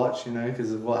hard to watch, you know,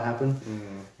 because of what happened.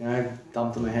 You know,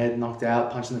 dumped on the head, knocked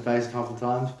out, punched in the face a couple of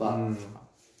times, but like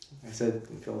I said,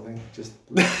 didn't feel a thing. Just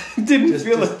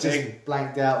just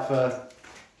blanked out for...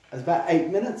 It was about 8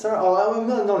 minutes. I'm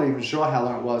not even sure how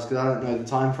long it was because I don't know the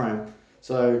time frame.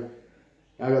 So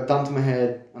I got dumped on my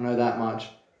head. I know that much.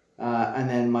 And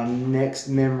then my next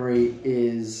memory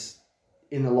is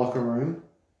in the locker room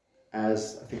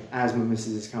as my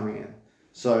missus is coming in.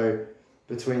 So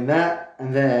between that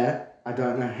and there, I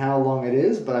don't know how long it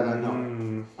is, but I don't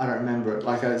know. I don't remember it.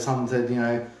 Like someone said, you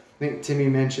know, I think Timmy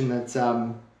mentioned that,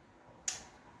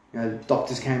 you know,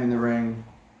 doctors came in the ring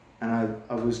and I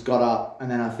got up,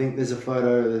 and then I think there's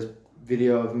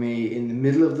video of me in the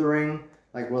middle of the ring,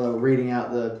 like while they were reading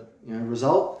out the, you know,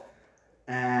 result.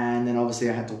 And then obviously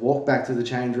I had to walk back to the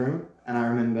change room, and I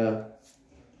remember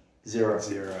zero.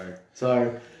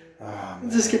 So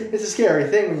it's a scary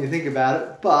thing when you think about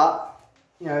it, but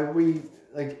you know,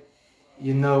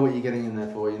 you know what you're getting in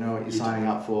there for, you know what you're signing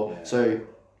up for. Yeah. So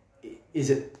is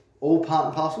it all part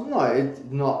and parcel? No, it's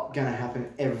not going to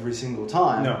happen every single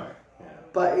time. No. Yeah.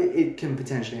 But it can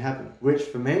potentially happen, which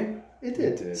for me, it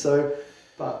did. So,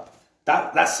 but...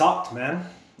 That sucked, man.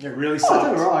 It really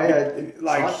sucked. Oh, right,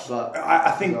 yeah. Sucked,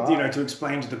 I think, you know, to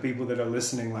explain to the people that are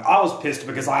listening, like, I was pissed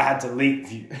because I had to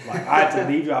leave you. Like, I had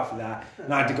to leave you after that,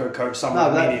 and I had to go coach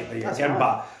someone immediately again. Right.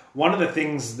 But one of the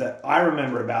things that I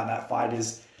remember about that fight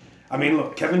is, I mean,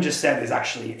 look, Kevin just said is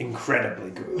actually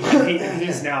incredibly good. Like,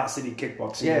 he's now at City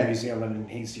Kickboxing in New Zealand, and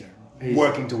he's, you know, he's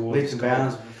working towards leaps and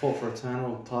bounds, fought for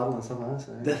eternal title and stuff like that.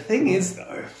 So. The thing is,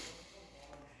 though,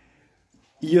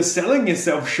 you're selling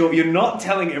yourself short. You're not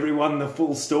telling everyone the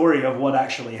full story of what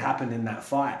actually happened in that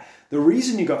fight. The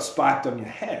reason you got spiked on your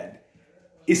head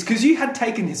is because you had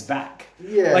taken his back.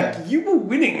 Yeah. Like, you were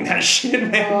winning that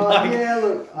shit,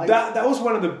 man. That was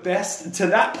one of the best, to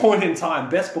that point in time,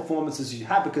 best performances you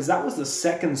had, because that was the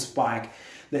second spike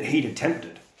that he'd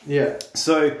attempted. Yeah.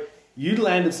 So you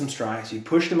landed some strikes, you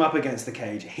pushed him up against the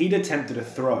cage, he'd attempted a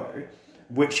throw,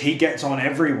 which he gets on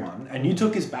everyone, and you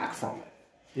took his back from it.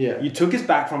 Yeah. You took his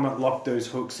back from it, locked those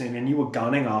hooks in, and you were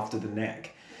gunning after the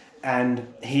neck.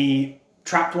 And he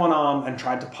trapped one arm and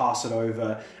tried to pass it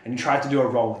over, and he tried to do a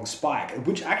rolling spike,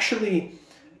 which actually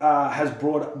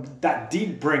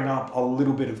did bring up a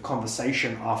little bit of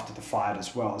conversation after the fight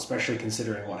as well, especially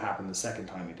considering what happened the second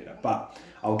time he did it. But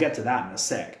I'll get to that in a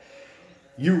sec.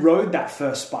 You rode that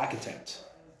first spike attempt,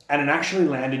 and it actually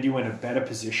landed you in a better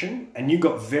position, and you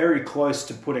got very close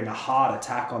to putting a hard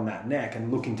attack on that neck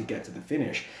and looking to get to the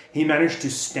finish. He managed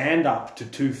to stand up to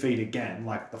 2 feet again,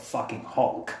 like the fucking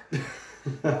Hulk,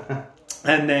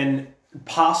 and then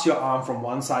pass your arm from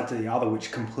one side to the other,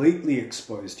 which completely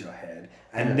exposed your head,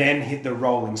 and then hit the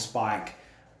rolling spike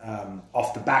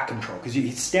off the back control, because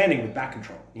he's standing with back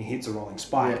control. He hits a rolling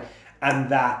spike, and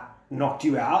that knocked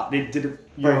you out. It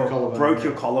broke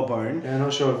your collarbone. Yeah, I'm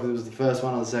not sure if it was the first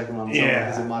one or the second one.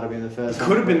 Because it might have been the first one.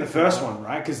 Could have been the first one,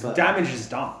 right? Because the damage is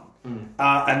done.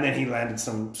 And then he landed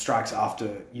some strikes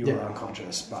after you were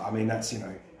unconscious. But I mean, that's, you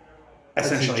know,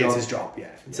 essentially it's his job. Yeah.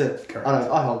 That's it. Correct.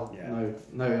 I hold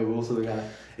no ill will to the guy.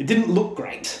 It didn't look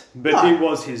great, but it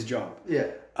was his job. Yeah.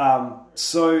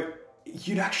 So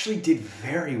you actually did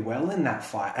very well in that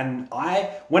fight. And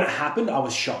when it happened, I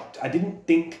was shocked. I didn't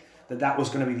think that was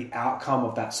going to be the outcome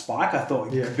of that spike. I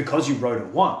thought because you rode it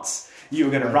once, you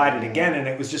were going to ride it again, and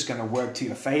it was just going to work to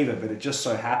your favor. But it just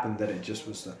so happened that it just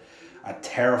was a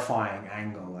terrifying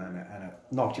angle and it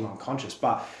knocked you unconscious.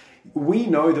 But we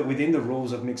know that within the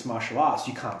rules of mixed martial arts,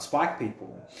 you can't spike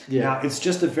people. Yeah. Now, it's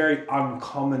just a very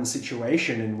uncommon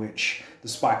situation in which the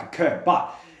spike occurred.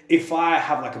 But if I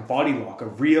have like a body lock, a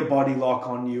rear body lock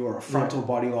on you or a frontal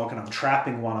body lock, and I'm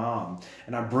trapping one arm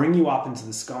and I bring you up into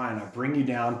the sky and I bring you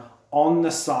down on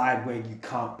the side where you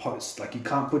can't post, like you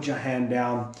can't put your hand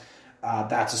down,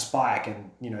 that's a spike,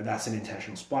 and that's an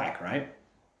intentional spike, right?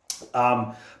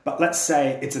 But let's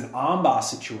say it's an armbar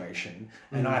situation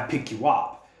and I pick you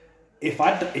up. If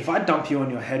I dump you on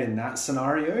your head in that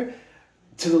scenario,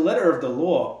 to the letter of the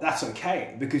law, that's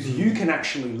okay, because you can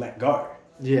actually let go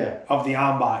of the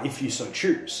armbar if you so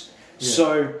choose. Yeah.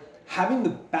 So having the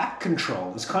back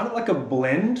control is kind of like a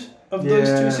blend of those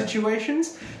two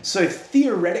situations. So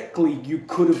theoretically, you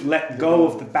could have let go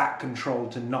of the back control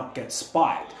to not get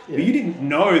spiked. Yeah. But you didn't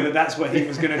know that that's what he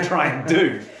was going to try and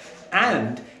do.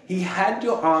 And he had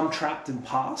your arm trapped and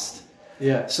passed.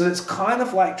 Yeah. So it's kind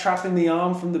of like trapping the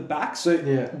arm from the back. So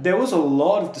there was a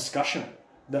lot of discussion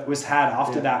that was had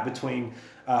after that between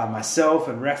myself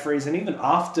and referees, and even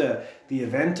after the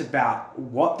event, about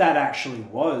what that actually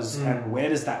was and where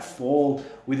does that fall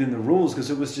within the rules, because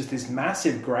it was just this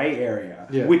massive grey area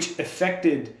which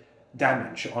affected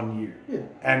damage on you. Yeah.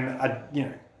 And I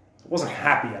wasn't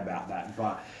happy about that,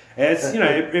 but it's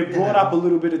it brought up a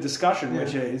little bit of discussion,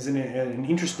 which is an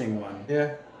interesting one.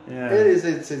 Yeah. It is.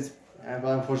 It's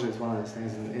but unfortunately, it's one of those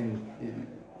things. In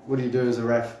what do you do as a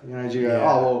ref? Do you go,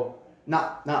 oh well,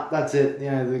 nah, that's it.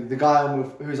 The guy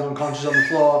who's unconscious on the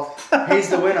floor, he's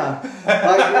the winner.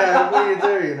 Like, what do you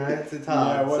do? It's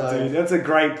hard. Dude? That's a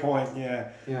great point.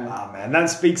 Yeah. Oh man, that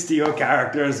speaks to your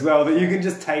character as well. That you can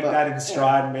just take that in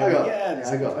stride and be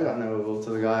I got no will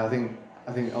to the guy. I think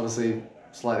obviously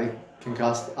slightly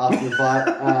concussed after the fight.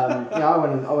 I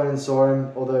went and saw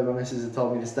him. Although my missus had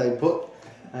told me to stay put,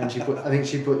 and I think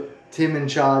she put Tim in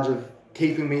charge of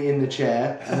keeping me in the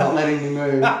chair and not letting me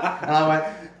move. And I went,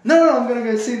 no, I'm going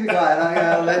to go see the guy. And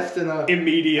I left and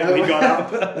immediately got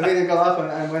up. Immediately got up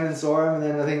and went and saw him. And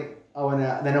then I think I went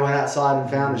out. Then I went outside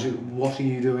and found her. She went, what are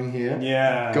you doing here?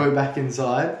 Yeah. Go back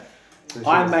inside. So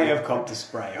I may have copped a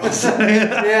spray.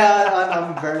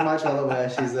 I'm very much unaware.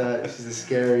 She's a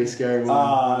scary, scary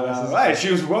woman. Hey,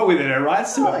 she was well within her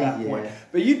rights to at that point.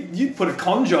 But you put a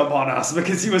con job on us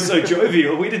because you were so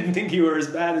jovial. We didn't think you were as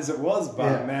bad as it was,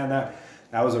 but man,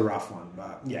 that was a rough one.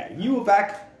 But yeah, you were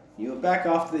back. You were back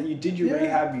after that. You did your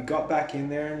rehab. You got back in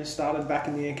there and you started back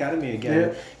in the academy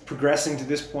again, progressing to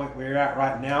this point where you're at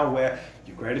right now, where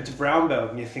you're graded to brown belt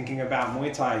and you're thinking about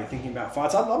Muay Thai, you're thinking about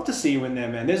fights. I'd love to see you in there,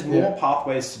 man. There's more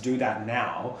pathways to do that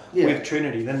now with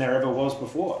Trinity than there ever was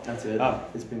before. That's it.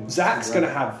 Zach's going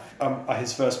to have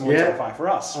his first Muay Thai fight for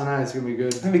us. I know, it's going to be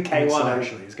good. It's going to be K1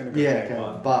 actually. It's going to be K1.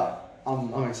 Okay. But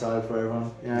I'm excited for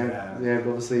everyone.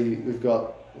 Obviously we've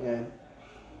got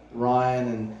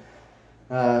Ryan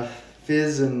and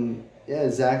Fizz and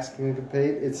Zach's going to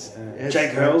compete. It's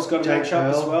Jake Hurl's got a matchup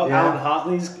as well. Alan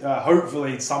Hartley's.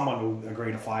 Hopefully, someone will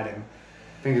agree to fight him.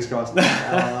 Fingers crossed.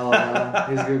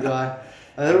 Alan, he's a good guy.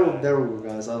 They're all good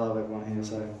guys. I love everyone here.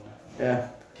 So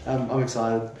I'm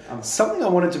excited. Something I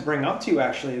wanted to bring up to you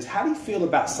actually is, how do you feel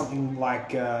about something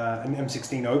like an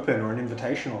M16 Open or an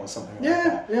Invitational or something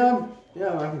like that?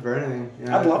 I'm open for anything.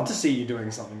 I'd love to see you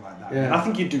doing something like that. And I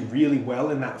think you do really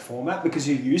well in that format because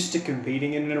you're used to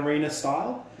competing in an arena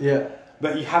style. Yeah.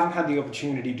 But you haven't had the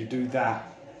opportunity to do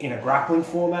that in a grappling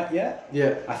format yet.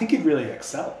 Yeah. I think you'd really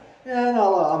excel. Yeah,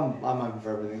 no, I'm open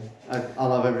for everything. I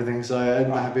love everything, so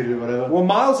I'm happy to do whatever. Well,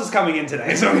 Miles is coming in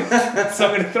today, so I'm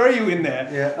going to throw you in there.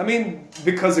 Yeah. I mean,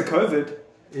 because of COVID,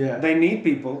 they need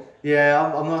people.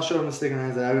 Yeah, I'm not sure I'm sticking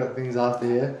around there. I've got things after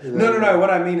here. No. What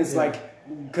I mean is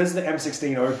because the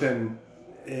M16 Open,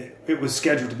 it was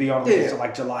scheduled to be on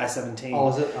like July 17. Oh,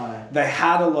 was it? Oh, yeah. They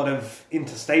had a lot of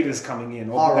interstaters coming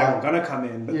in, or they were going to come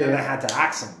in, but then they had to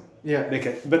axe them. Yeah.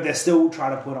 But they're still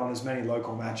trying to put on as many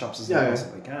local matchups as they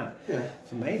possibly can. Yeah.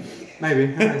 So maybe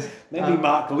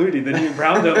Marc Luty, the new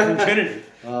brown belt from Trinity,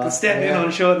 can step in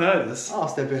on short notice. I'll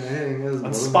step in anything.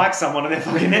 And spike someone in their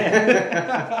fucking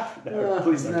head.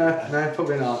 Please don't. No,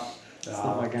 probably not. It's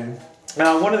not my game.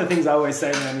 One of the things I always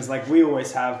say, man, is like, we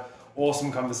always have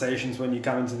awesome conversations when you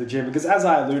come into the gym, because as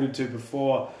I alluded to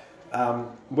before,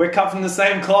 we're cut from the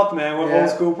same cloth, man. We're old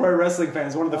school pro wrestling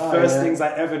fans. One of the first things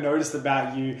I ever noticed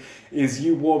about you is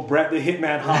you wore Bret the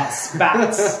Hitman Hart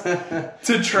spats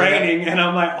to training, and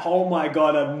I'm like, oh my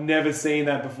god, I've never seen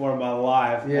that before in my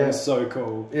life. Yeah. It was so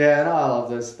cool. Yeah, no, I love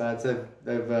those spats. They've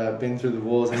been through the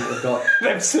wars, and they've got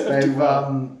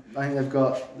I think they've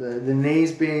got the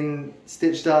knees being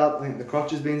stitched up. I think the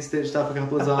crotch has been stitched up a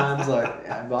couple of times. But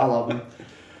I love them.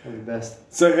 That'd be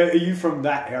best. So are you from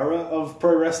that era of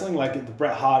pro wrestling? Like the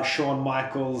Bret Hart, Shawn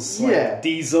Michaels, like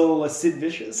Diesel, Sid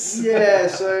Vicious? Yeah,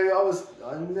 so I was,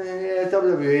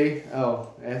 WWE,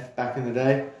 back in the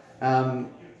day. I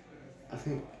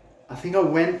think I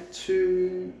went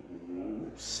to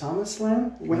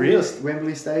SummerSlam,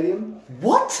 Wembley Stadium.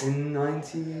 What? In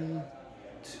 92.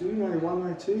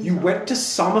 You went to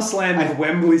SummerSlam at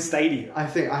Wembley Stadium? I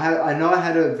think I know I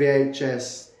had a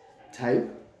VHS tape,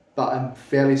 but I'm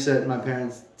fairly certain my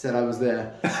parents said I was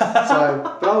there.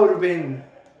 But I would have been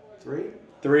three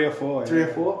or four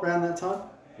around that time.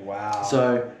 Wow.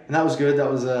 So, and that was good.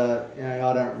 That was I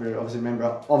don't really obviously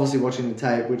remember. Obviously watching the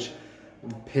tape, which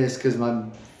I'm pissed because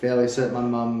I'm fairly certain my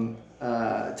mum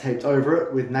taped over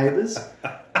it with Neighbours,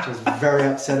 which I was very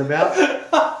upset about.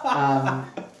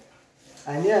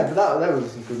 And yeah, but that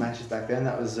was some good matches back then.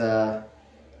 That was I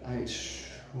think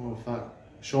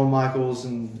Shawn Michaels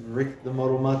and Rick the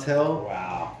Model Martel.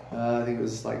 Wow. I think it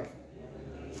was like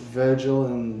Virgil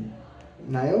and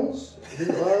Nails. I think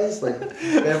it was like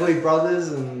Beverly Brothers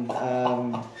and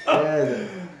the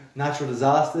Natural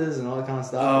Disasters and all that kind of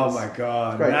stuff. Oh my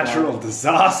god, Natural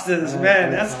Disasters,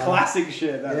 man, that's classic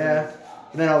shit. And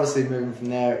then obviously moving from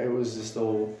there, it was just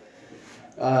all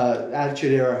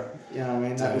Attitude Era. You know what I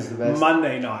mean? That was the best.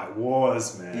 Monday Night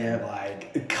Wars, man. Yeah.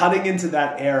 Like cutting into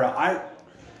that era,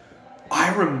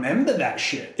 I remember that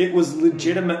shit. It was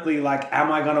legitimately like,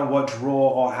 am I gonna watch Raw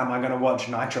or am I gonna watch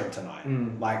Nitro tonight?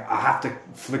 Like I have to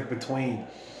flick between.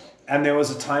 And there was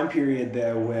a time period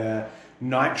there where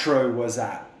Nitro was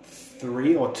at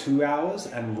 3 or 2 hours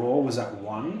and Raw was at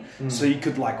 1. So you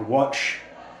could like watch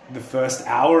the first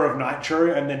hour of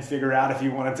Nitro and then figure out if you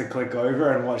wanted to click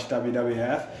over and watch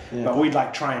WWF. Yeah. But we'd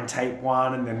like try and tape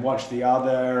one and then watch the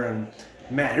other, and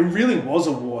man, it really was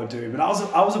a war, dude. But I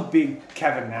was a big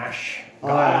Kevin Nash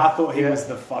guy. I thought he was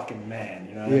the fucking man,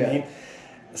 you know what I mean?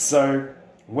 So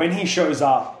when he shows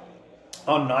up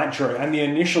on Nitro, and the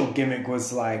initial gimmick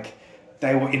was like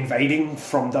they were invading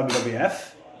from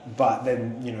WWF, but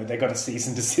then, you know, they got a cease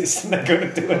and desist and they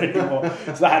couldn't do it anymore.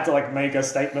 So they had to like make a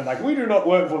statement like, we do not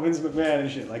work for Vince McMahon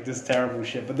and shit, like this terrible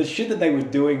shit. But the shit that they were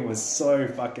doing was so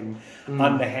fucking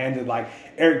underhanded. Like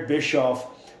Eric Bischoff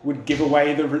would give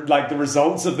away the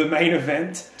results of the main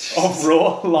event of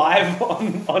Raw live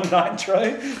on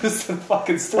Nitro just to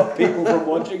fucking stop people from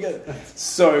watching it.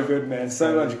 So good, man.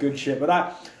 So much good shit. But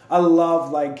I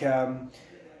love like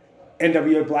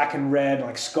NWO Black and Red,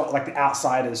 like Scott, like the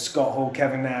Outsiders, Scott Hall,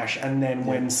 Kevin Nash, and then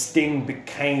when Sting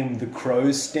became the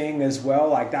Crow Sting as well,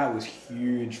 like that was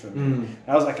huge for me.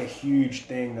 That was like a huge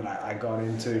thing that I got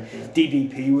into.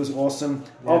 DDP was awesome.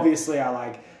 Obviously, I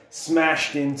like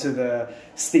smashed into the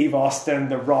Steve Austin,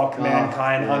 The Rock,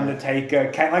 Mankind, Undertaker.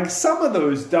 Like some of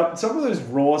those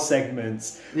Raw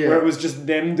segments where it was just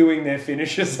them doing their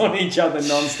finishes on each other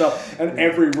nonstop, and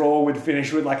every Raw would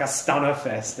finish with like a stunner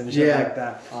fest and shit like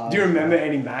that. Do you remember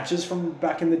any matches from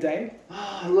back in the day?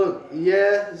 Look,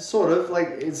 sort of. Like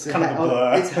it's kind of a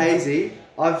blur. It's hazy.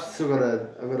 I've still got a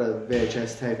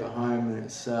VHS tape at home, and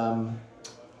it's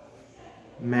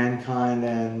Mankind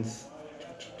and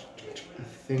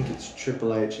I think it's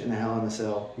Triple H in a Hell in a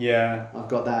Cell. Yeah. I've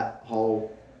got that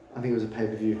whole, I think it was a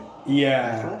pay-per-view.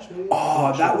 Yeah. Backlash, maybe?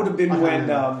 That would have been when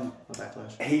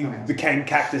he became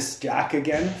Cactus Jack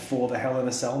again for the Hell in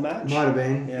a Cell match. Might have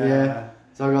been, yeah.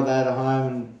 So I got that at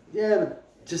home, and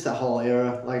just that whole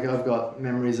era. Like I've got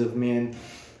memories of me and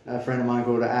a friend of mine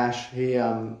called Ash.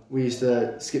 We used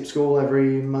to skip school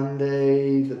every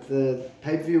Monday that the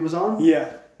pay-per-view was on.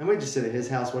 Yeah. And we'd just sit at his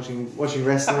house watching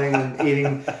wrestling and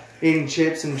eating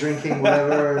chips and drinking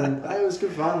whatever, and it was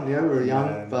good fun. We were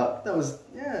young, but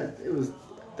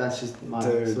that's just my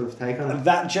sort of take on it.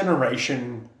 That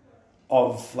generation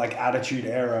of like Attitude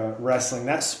Era wrestling,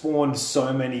 that spawned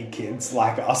so many kids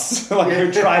like us,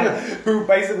 who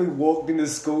basically walked into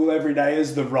school every day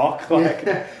as The Rock.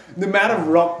 The amount of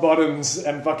rock bottoms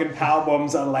and fucking power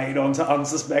bombs are laid onto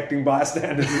unsuspecting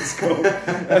bystanders at school.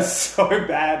 That's so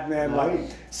bad, man. Like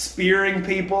spearing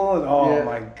people and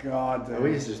my god, dude.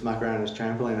 We used to just muck around his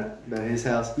trampoline at his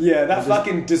house. Yeah, that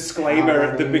fucking disclaimer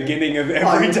at the beginning of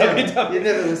every WWE. You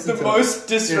never listen to most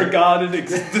disregarded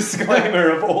disclaimer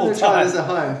of all time. This at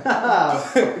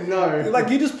home. No. Like,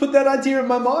 you just put that idea in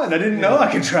my mind. I didn't know I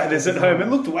could try this at home. It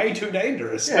looked way too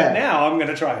dangerous. But now I'm going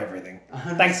to try everything.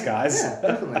 100%. Thanks, guys. Yeah,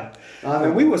 definitely.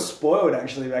 And we were spoiled,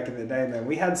 actually, back in the day, man.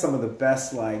 We had some of the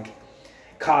best, like,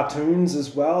 cartoons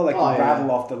as well. Like,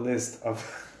 rattle off the list of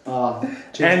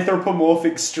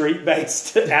anthropomorphic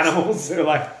street-based animals who are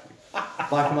like...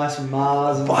 Biker Mice from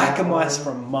Mars. Biker Mice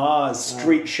from Mars.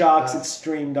 Street Sharks,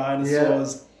 Extreme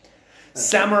Dinosaurs.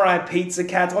 Samurai Pizza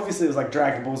Cats. Obviously, it was like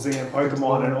Dragon Ball Z and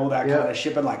Pokemon and all that kind of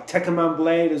shit. But like Tekkaman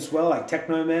Blade as well, like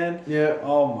Techno Man. Yeah.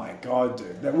 Oh my god,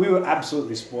 dude. We were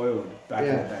absolutely spoiled back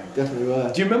in the day. Definitely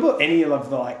were. Do you remember any of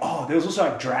the like? Oh, there was also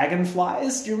like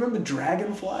Dragonflies. Do you remember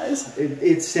Dragonflies?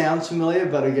 It sounds familiar,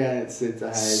 but again, it's a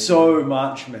haze. So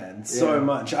much, man. So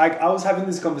much. I was having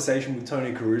this conversation with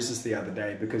Tony Carusis the other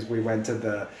day because we went to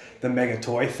the Mega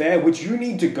Toy Fair, which you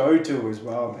need to go to as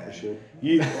well, man. Sure.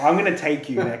 I'm going to take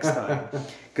you next time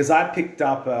because I picked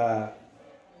up an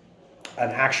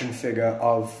action figure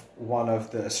of one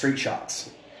of the Street Sharks.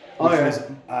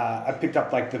 I picked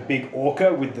up like the big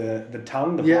orca with the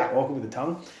tongue, the black orca with the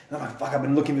tongue. And I'm like, fuck, I've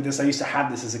been looking for this. I used to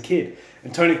have this as a kid.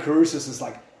 And Tony Carusis is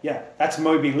like, yeah, that's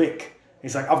Moby Lick.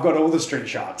 He's like, I've got all the Street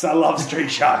Sharks. I love Street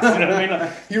Sharks. You know what I mean?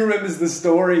 Like, he remembers the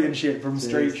story and shit from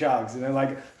Street Sharks. You know,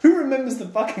 like, who remembers the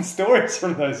fucking stories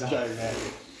from those shows, man?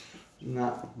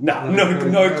 No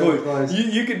clue.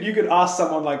 You could ask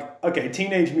someone like, okay,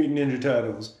 Teenage Mutant Ninja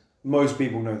Turtles. Most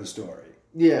people know the story.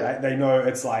 Yeah. Right? They know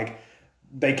it's like,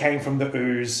 they came from the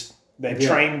ooze. They're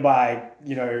trained by,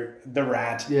 the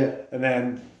Rat. Yeah. And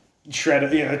then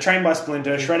Shredder, they're trained by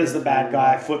Splinter. Shredder's the bad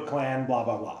guy. Foot Clan, blah,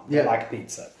 blah, blah. They like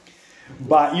pizza.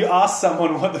 But you ask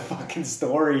someone what the fucking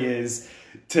story is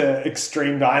to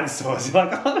Extreme Dinosaurs, you're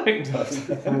like, I don't know.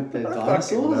 They're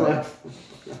dinosaurs?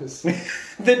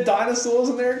 They're dinosaurs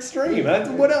and they're extreme.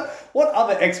 What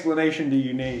other explanation do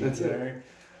you need? That's it.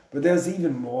 But there's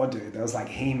even more, dude. There was like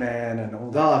He-Man and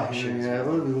all that shit. Yeah.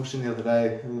 What were we watching the other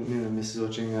day? Me and the missus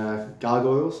watching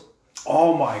Gargoyles.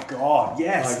 Oh my god,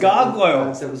 yes,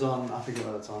 Gargoyles. That was on, I forget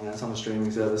what it's on now. It's on a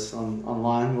streaming service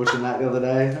online. Watching that the other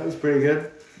day. That was pretty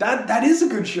good. That is a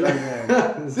good show,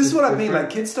 man. This is what I mean.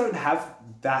 Like, kids don't have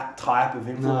that type of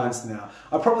influence now.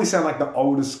 I probably sound like the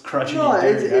oldest crutchy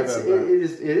dude ever. It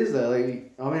is though.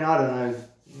 Like, I mean, I don't know. I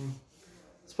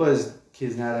suppose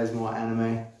kids nowadays more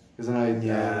anime. Because I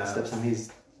know Stepson,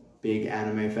 he's big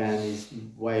anime fan. He's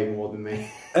way more than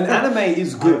me. And anime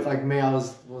is good. Like me, I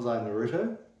was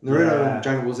Naruto and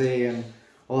Dragon Ball Z and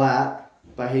all that.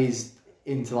 But he's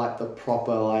into like the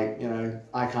proper, like,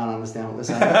 I can't understand what they're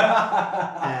saying.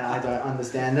 And I don't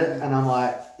understand it. And I'm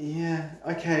like, yeah,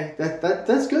 okay,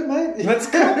 that's good, mate. That's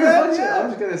good, man. I'm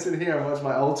just going to sit here and watch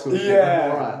my old school shit. Yeah,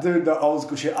 right. Dude, the old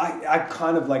school shit. I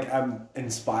kind of like am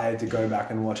inspired to go back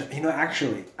and watch it.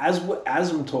 Actually, as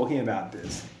I'm talking about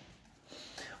this,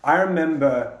 I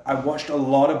remember I watched a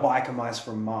lot of Biker Mice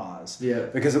from Mars. Yeah.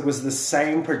 Because it was the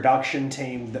same production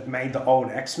team that made the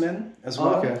old X-Men as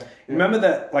well. Okay. Yeah. Remember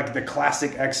that, like, the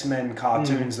classic X-Men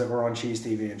cartoons that were on Cheese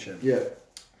TV and shit? Yeah.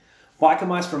 Biker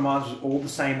Mice from Mars was all the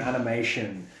same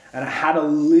animation. And it had a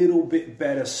little bit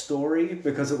better story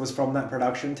because it was from that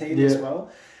production team as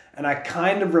well. And I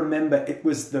kind of remember it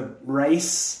was the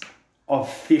race of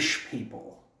fish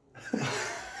people.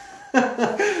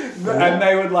 And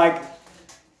they would, like...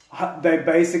 They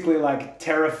basically like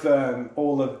terraform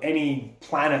all of any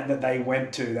planet that they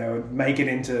went to. They would make it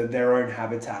into their own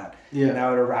habitat. Yeah. And they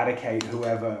would eradicate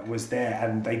whoever was there.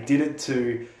 And they did it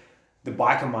to the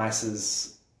Biker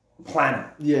Mice's planet.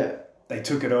 Yeah. They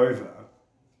took it over.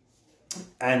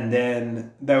 And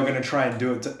then they were going to try and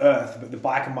do it to Earth. But the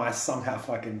Biker Mice somehow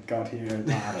fucking got here.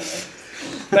 And I don't know.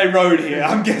 They rode here.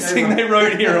 I'm guessing they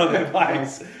rode here on their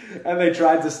bikes. And they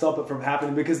tried to stop it from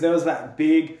happening because there was that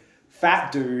big...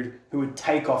 fat dude who would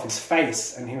take off his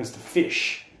face and he was the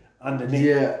fish underneath.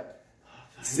 Yeah.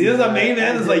 See what I mean,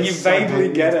 man? It's like you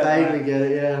vaguely get it. Vaguely get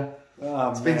it, yeah. Oh,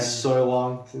 it's been so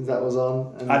long since that was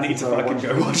on. And I need to fucking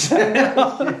go watch that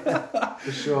now. Yeah,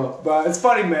 for sure. But it's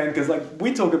funny, man, because like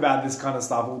we talk about this kind of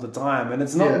stuff all the time, and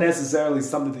it's not necessarily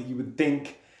something that you would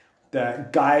think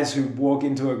that guys who walk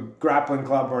into a grappling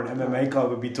club or an MMA club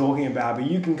would be talking about. But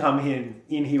you can come in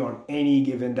here on any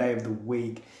given day of the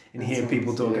week and hear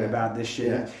people talking about this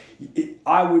shit. Yeah.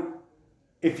 I would,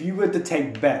 if you were to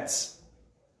take bets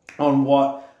on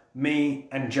what me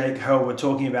and Jake Hurl were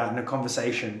talking about in a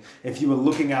conversation, if you were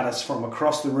looking at us from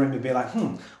across the room, you'd be like,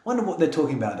 wonder what they're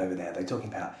talking about over there. They're talking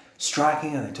about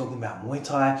striking, are they talking about Muay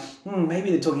Thai? Maybe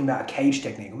they're talking about think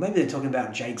technique, or maybe they're talking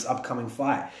about Jake's upcoming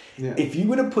fight. Yeah. If you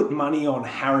were to put money on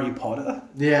Harry Potter...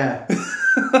 Yeah.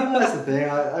 That's the thing.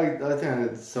 I think I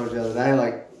told you the other day,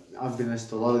 like, I've been listening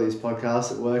to a lot of these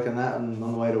podcasts at work and that, and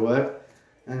on the way to work,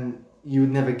 and you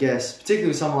would never guess, particularly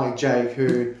with someone like Jake,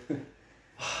 who...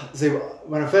 See,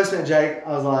 when I first met Jake,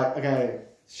 I was like, okay,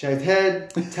 shaved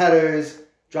head, tattoos,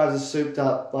 drives a souped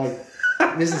up, like,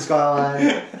 Nissan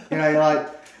Skyline. You're like,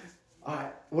 all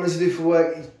right, what does he do for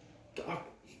work? He's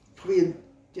probably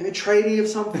a tradie of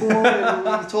some form.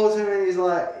 And you talk to him and he's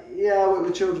like, yeah, I work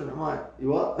with children. I'm like, you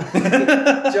what?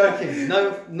 Joking.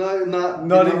 No,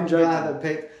 not even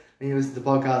joking. And he was the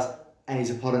podcast and he's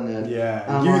a Potter nerd.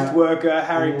 Yeah, youth worker,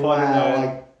 Harry Potter nerd.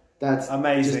 Like, that's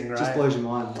amazing, right? Just blows your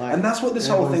mind. Like, and that's what this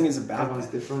whole thing is about. Everyone's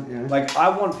different, yeah. Like, I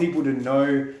want people to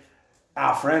know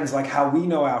our friends, like how we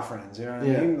know our friends, you know what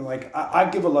I mean? Like, I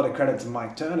give a lot of credit to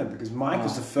Mike Turner, because Mike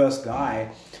was the first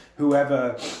guy who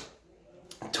ever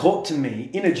talked to me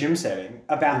in a gym setting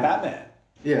about Batman.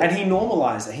 Yeah. And he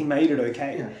normalized it. He made it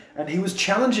okay. Yeah. And he was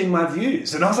challenging my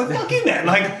views. And I was like, fuck you, man.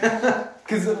 Like,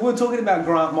 because we're talking about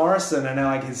Grant Morrison and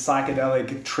like his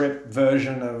psychedelic trip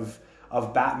version of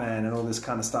Batman and all this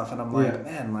kind of stuff. And I'm like,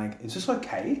 man, like, is this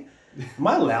okay? Am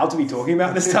I allowed to be talking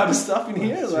about this type of stuff in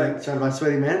here? Like, trying to buy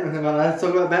sweaty man. Am I allowed to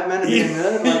talk about Batman and being a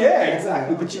nerd? Like,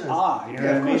 exactly. But you are. You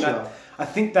know what I mean? I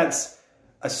think that's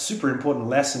a super important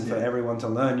lesson for everyone to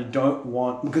learn. You don't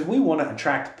want, because we want to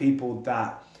attract people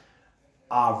that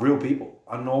are real people,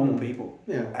 are normal people.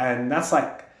 Yeah. And that's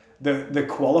like the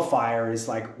qualifier is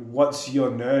like, what's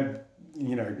your nerd,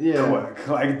 quirk?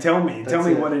 Like, tell me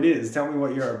what it is. Tell me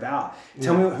what you're about.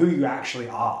 Tell me who you actually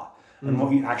are and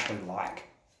what you actually like.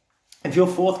 If you're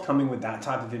forthcoming with that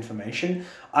type of information,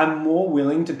 I'm more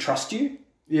willing to trust you.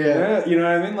 Yeah. You know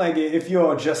what I mean? Like, if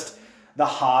you're just the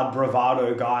hard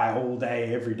bravado guy all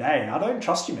day, every day, I don't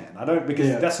trust you, man. I don't,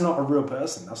 because that's not a real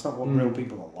person. That's not what real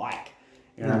people are like.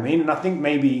 You know what I mean? And I think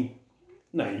maybe,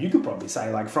 you could probably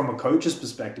say, like, from a coach's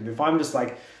perspective, if I'm just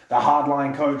like the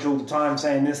hardline coach all the time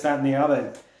saying this, that, and the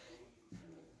other,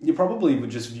 you probably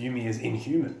would just view me as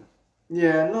inhuman.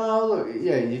 Yeah, no, look,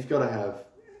 you've got to have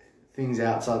things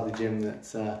outside the gym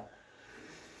that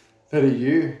are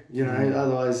you,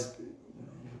 otherwise,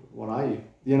 what are you?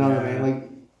 You know what I mean? Like,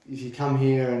 if you come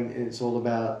here and it's all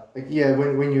about, like,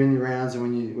 when you're in your rounds and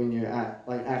when you're at,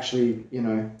 like, actually,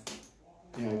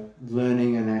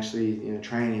 learning and actually,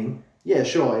 training,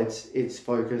 sure, it's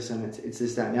focus and it's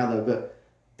this, that, and the other, but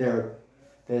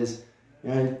there's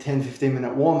 10-15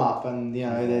 minute warm-up and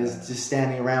there's just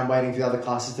standing around waiting for the other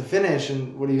classes to finish,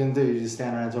 and what are you going to do? You just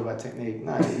stand around and talk about technique?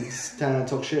 No, you just stand around and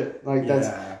talk shit. Like, that's,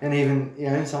 and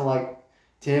even someone like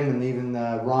Tim and even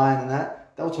Ryan and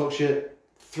they'll talk shit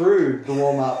through the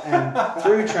warm-up and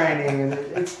through training, and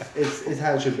it's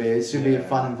how it should be. It should be a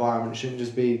fun environment. It shouldn't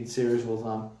just be serious all the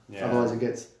time. Otherwise it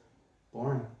gets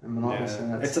boring and monotonous.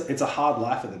 And it's a hard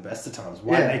life at the best of times.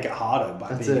 Why make it harder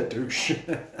by being a douche?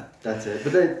 That's it.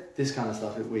 But this kind of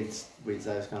stuff, it weeds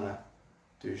those kind of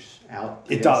douche out.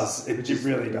 It does. It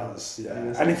really does. Yeah.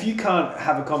 And if you can't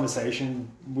have a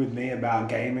conversation with me about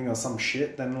gaming or some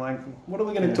shit, then, like, what are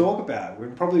we going to talk about? We're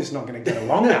probably just not going to get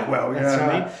along that well. You know what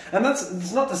I mean? And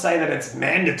it's not to say that it's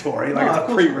mandatory, like it's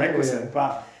a prerequisite,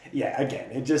 but again,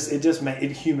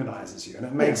 it humanizes you and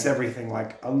it makes everything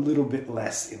like a little bit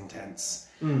less intense.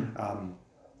 I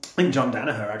think John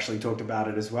Danaher actually talked about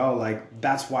it as well. Like,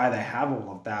 that's why they have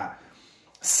all of that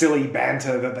silly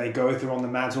banter that they go through on the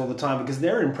mats all the time, because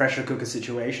they're in pressure cooker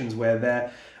situations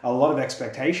where a lot of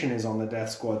expectation is on the death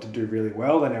squad to do really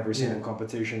well in every single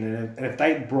competition. And if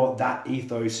they brought that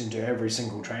ethos into every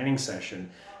single training session,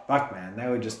 fuck, man, they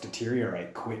would just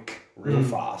deteriorate real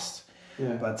fast.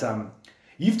 Yeah. But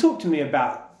you've talked to me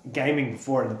about gaming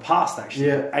before in the past, actually.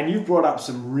 Yeah. And you've brought up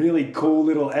some really cool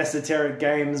little esoteric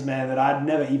games, man, that I'd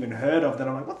never even heard of, that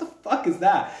I'm like, what the fuck is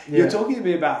that? Yeah. You're talking to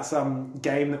me about some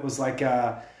game that was like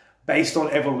based on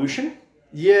evolution?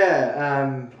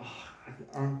 Yeah.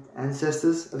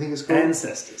 Ancestors, I think it's called.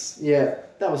 Ancestors. Yeah,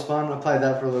 that was fun. I played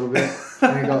that for a little bit.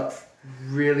 And I got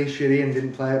really shitty and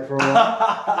didn't play it for a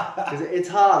while. Because it's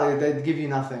hard. They give you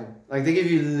nothing. Like, they give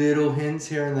you little hints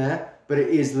here and there. But it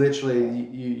is literally,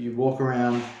 you walk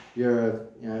around, you're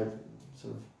a,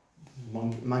 sort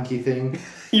of monkey thing.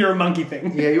 You're a monkey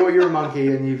thing. Yeah, you're a monkey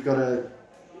and you've got to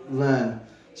learn.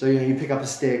 So, you pick up a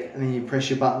stick and then you press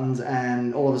your buttons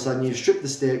and all of a sudden you strip the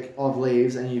stick of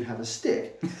leaves and you have a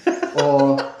stick.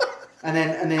 And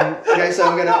then, okay, so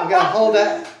I'm gonna hold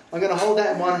that. I'm gonna hold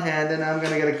that in one hand and I'm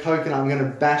gonna get a coconut. I'm gonna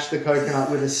bash the coconut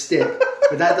with a stick,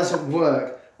 but that doesn't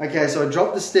work. Okay, so I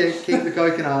drop the stick, keep the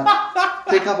coconut,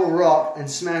 pick up a rock and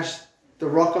smash the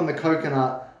rock on the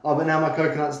coconut. Oh, but now my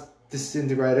coconut's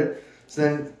disintegrated. So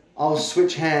then I'll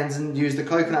switch hands and use the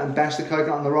coconut and bash the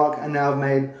coconut on the rock, and now I've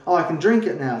made, I can drink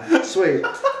it now. Sweet.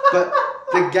 But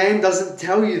the game doesn't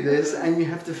tell you this, and you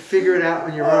have to figure it out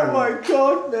on your own. Oh my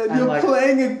god, man. And you're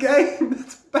playing a game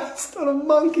that's based on a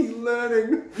monkey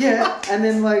learning. Yeah, and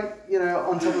then,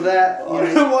 on top of that... I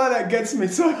don't know why that gets me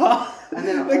so hard. And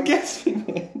then that gets me,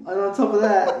 man. And on top of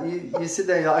that, you sit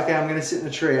there, you're like, okay, I'm going to sit in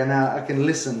a tree, and now I can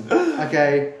listen.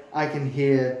 Okay, I can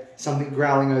hear something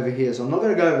growling over here, so I'm not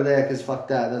going to go over there, because fuck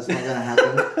that's not going to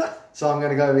happen. So I'm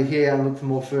going to go over here and look for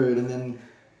more food, and then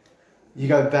you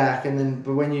go back,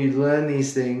 but when you learn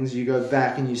these things, you go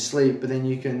back and you sleep, but then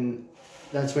you can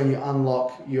that's when you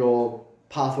unlock your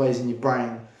pathways in your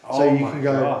brain. Oh so you my can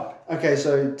go, God. okay,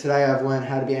 so today I've learned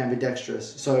how to be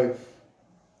ambidextrous. So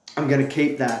I'm going to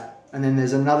keep that. And then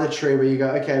there's another tree where you go,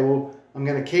 okay, well, I'm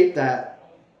going to keep that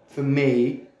for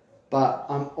me, but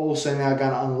I'm also now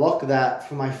going to unlock that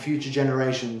for my future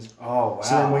generations. Oh, wow.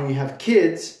 So then when you have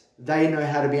kids, they know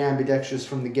how to be ambidextrous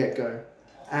from the get-go.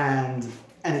 And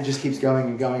it just keeps going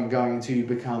and going and going until you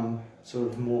become sort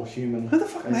of more human. Who the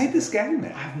fuck made this game,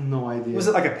 man? I have no idea. Was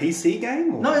it like a PC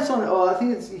game? Or? No, it's on. Oh, I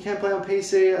think you can play on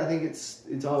PC. I think it's.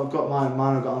 I've got mine.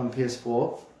 I've got on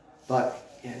PS4, but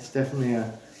yeah, it's definitely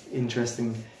a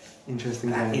interesting game.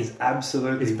 That is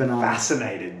absolutely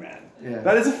fascinating, man. Yeah.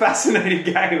 That is a fascinating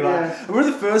game. Like, Yeah. I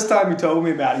remember the first time you told me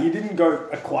about it, you didn't go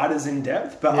quite as in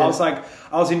depth, but Yeah.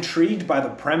 I was intrigued by the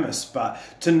premise, but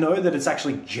to know that it's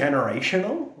actually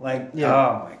generational, like,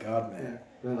 oh my God, man.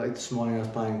 Yeah. Like this morning I was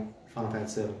playing Final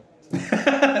Fantasy 7.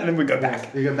 And then we go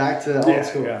back. You go back to old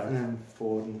school and then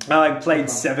forward. And I played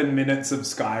 7 minutes of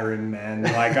Skyrim, man.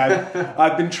 Like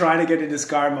I've been trying to get into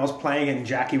Skyrim. I was playing it and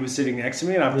Jackie was sitting next to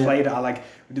me and I played it.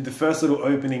 We did the first little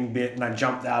opening bit and I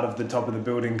jumped out of the top of the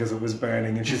building because it was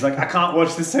burning and she's like, I can't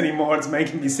watch this anymore, it's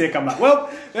making me sick. I'm like,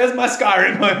 well, there's my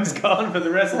Skyrim home's gone for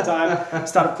the rest of the time.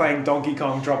 Started playing Donkey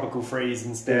Kong Tropical Freeze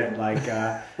instead. Like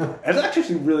it's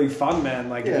actually really fun, man.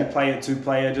 Like if you play it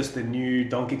 2-player, just the new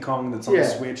Donkey Kong that's on the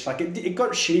Switch, like it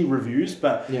got shitty reviews,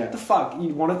 but the fuck,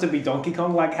 you want it to be Donkey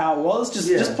Kong like how it was?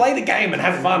 Just play the game and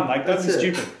have fun. Like don't be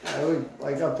stupid.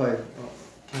 I played.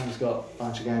 Cam's got a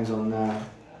bunch of games on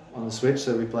the Switch,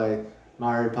 so we play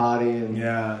Mario Party and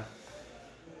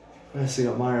we also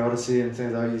got Mario Odyssey and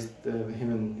things.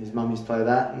 Him and his mum used to play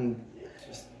that, and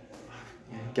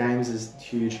games is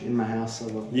huge in my house. So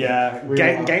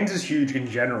games is huge in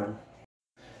general.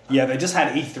 Yeah, they just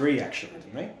had E3 actually,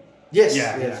 didn't they? Yes.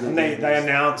 And they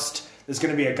announced there's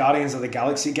going to be a Guardians of the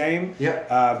Galaxy game.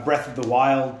 Breath of the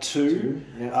Wild 2.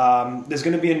 There's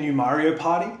going to be a new Mario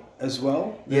Party as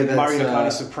well. Mario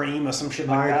Party Supreme or some shit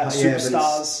like that.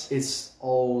 Superstars. It's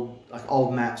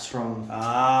old maps from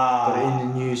but in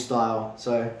the new style.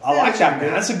 So I like that,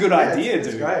 man. That's a good idea, dude.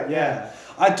 It's great. Yeah.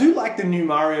 I do like the new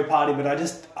Mario Party, but I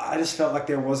just felt like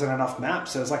there wasn't enough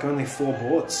maps. There was like only 4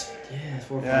 boards. Yeah,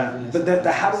 4 or 5. But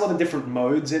they had a lot of different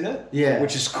modes in it.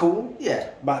 Which is cool.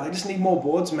 But they just need more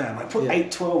boards, man. Like put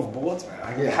 8, 12 boards, man.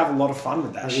 I can have a lot of fun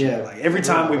with that shit. Like every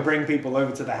time we bring people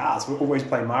over to the house, we always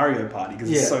play Mario Party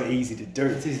because it's so easy to do.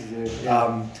 It's easy to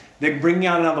do. They're bringing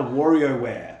out another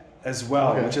WarioWare as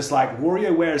well, which is like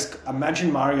WarioWare is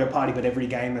imagine Mario Party, but every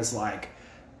game is like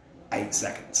 8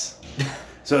 seconds.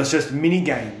 So it's just mini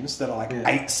games that are like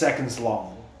 8 seconds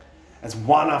long. It's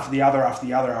one after the other, after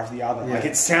the other, after the other. Like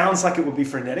it sounds like it would be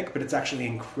frenetic, but it's actually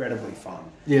incredibly fun.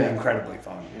 Incredibly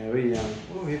fun. Yeah,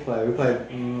 what did we play? We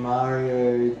played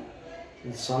Mario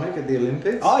and Sonic at the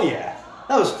Olympics. Oh yeah.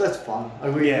 That's fun.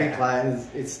 We play it.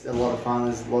 It's a lot of fun.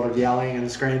 There's a lot of yelling and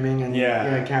screaming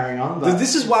and carrying on. But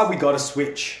this is why we got a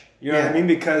Switch. You know what I mean?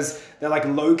 Because they're like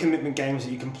low commitment games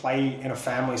that you can play in a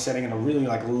family setting in a really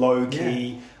like low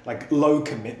key, like low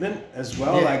commitment as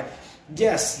well. Like,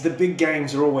 yes, the big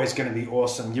games are always going to be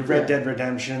awesome. Your Red Dead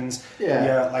Redemptions, Ghost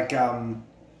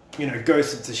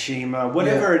of Tsushima,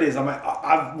 whatever it is. I'm like,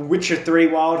 I've Witcher 3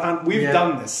 Wild Hunt. We've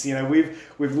done this. You know, we've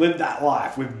lived that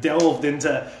life. We've delved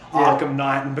into Arkham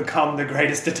Knight and become the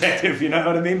greatest detective. You know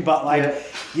what I mean? But like,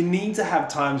 you need to have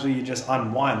times where you just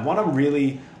unwind. One I'm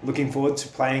really looking forward to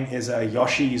playing is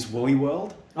Yoshi's Woolly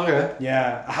World. Okay.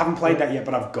 Yeah, I haven't played that yet,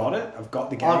 but I've got it. I've got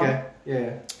the game. Okay.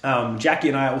 Yeah. Jackie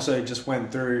and I also just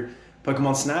went through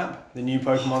Pokemon Snap, the new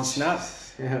Pokemon Snap.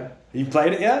 Yeah. You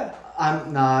played it yet?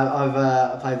 No,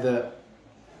 I've played the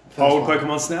old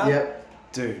Pokemon Snap. Yep.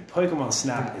 Dude, Pokemon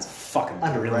Snap is fucking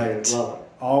underrated. Brilliant. Love it.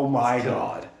 Oh my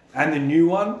god! And the new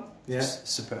one,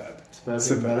 superb.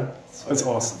 Better. It's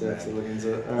awesome. Have to look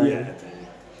into it.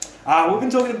 We've been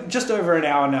talking just over an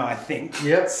hour now, I think.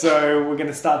 Yep. So we're going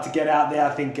to start to get out there. I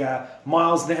think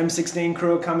Miles, the M16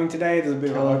 crew are coming today. There's a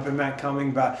bit of an open mat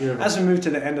coming. But as we move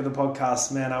to the end of the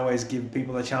podcast, man, I always give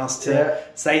people a chance to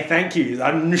say thank yous.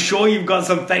 I'm sure you've got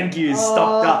some thank yous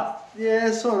stocked up.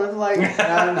 Yeah, sort of. Like,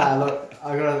 no, look,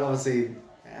 I got to obviously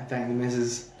thank the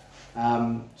missus.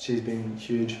 She's been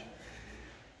huge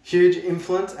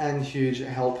influence and huge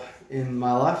help in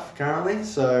my life currently.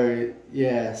 So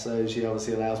she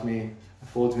obviously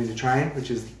affords me to train, which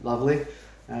is lovely.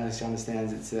 She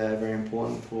understands it's very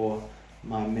important for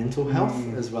my mental health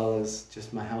as well as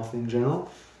just my health in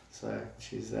general. So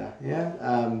she's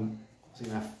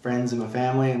my friends and my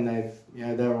family, and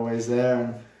they're always there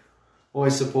and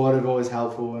always supportive, always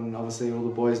helpful, and obviously all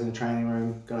the boys in the training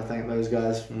room. Got to thank those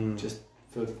guys just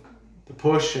for the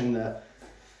push and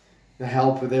the the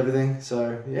help with everything.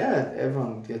 So yeah,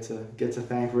 everyone gets a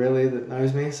thank really that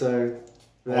knows me. So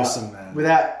awesome, man.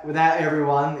 Without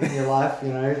everyone in your life,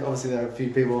 you know, obviously there are a few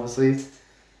people obviously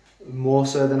more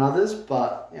so than others,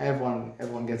 but yeah,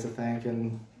 everyone gets a thank,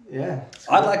 and yeah.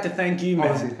 I'd like to thank you, man.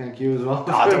 Obviously, thank you as well.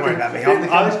 Oh, don't worry about me.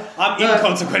 I'm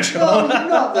inconsequential. No, you're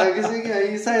not though, because you know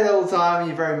you say that all the time.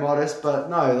 You're very modest, but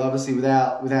no, obviously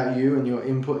without you and your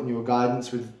input and your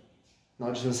guidance with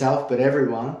not just myself but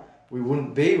everyone, we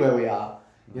wouldn't be where we are.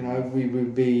 You know, we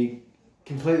would be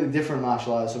completely different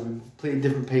martial artists, or completely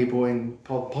different people in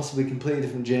possibly completely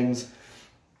different gyms,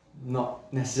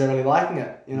 not necessarily liking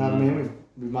it. You know what I mean?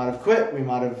 We might have quit. We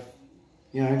might have,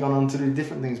 you know, gone on to do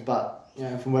different things, but. You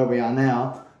know, from where we are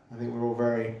now, I think we're all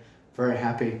very, very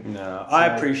happy. No, I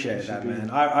appreciate that, man.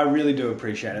 I really do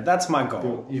appreciate it. That's my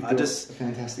goal. You've built a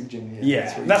fantastic gym here.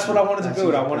 Yeah, that's what I wanted to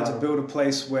build. I wanted to build a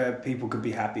place where people could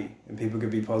be happy and people could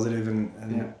be positive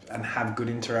and have good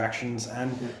interactions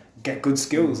and get good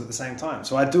skills at the same time.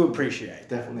 So I do appreciate.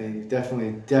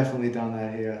 Definitely done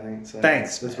that here, I think. So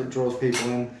thanks. That's what draws people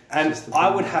in. And I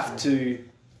would have to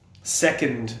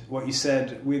second what you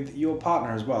said with your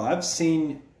partner as well. I've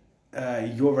seen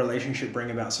your relationship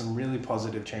bring about some really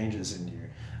positive changes in you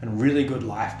and really good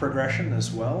life progression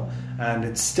as well, and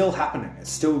it's still happening. It's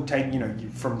still taking, you know,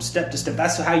 from step to step.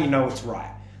 That's how you know it's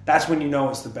right. That's when you know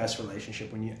it's the best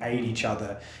relationship, when you aid each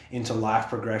other into life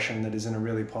progression that is in a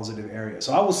really positive area.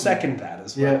 So I will second that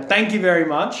as well. Yeah. Thank you very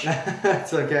much.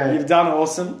 It's okay. You've done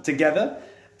awesome together.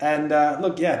 And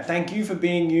look, yeah, thank you for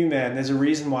being you, man. There's a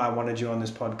reason why I wanted you on this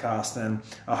podcast, and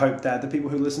I hope that the people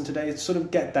who listen today sort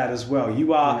of get that as well.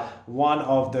 You are one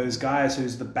of those guys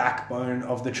who's the backbone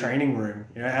of the training room,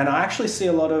 you know, and I actually see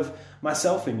a lot of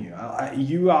myself in you.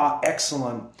 You are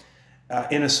excellent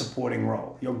in a supporting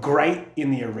role. You're great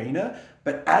in the arena,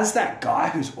 but as that guy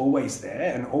who's always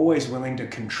there and always willing to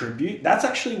contribute, that's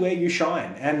actually where you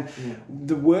shine. And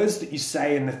the words that you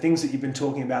say and the things that you've been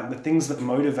talking about, the things that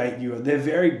motivate you, they're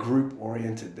very group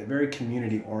oriented. They're very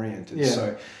community oriented. Yeah.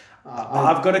 So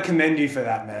I've got to commend you for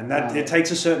that, man. That it takes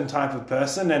a certain type of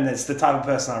person, and it's the type of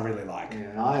person I really like.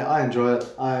 Yeah, I enjoy it.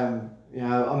 You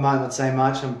know, I might not say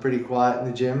much. I'm pretty quiet in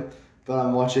the gym, but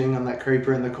I'm watching. I'm that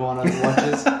creeper in the corner that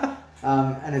watches.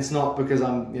 And it's not because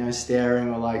I'm, you know, staring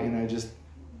or like, you know, just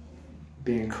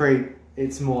being a creep.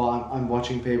 It's more I'm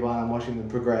watching people and I'm watching them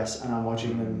progress and I'm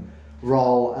watching them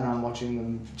roll and I'm watching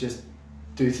them just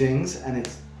do things, and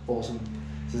it's awesome.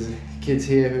 So there's kids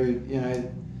here who, you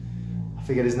know, I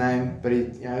forget his name, but he,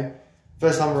 you know,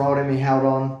 first time I rolled him, he held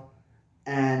on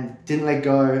and didn't let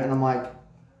go, and I'm like,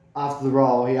 after the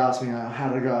roll, he asked me, how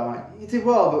did it go? I'm like, you did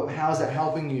well, but how is that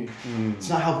helping you? It's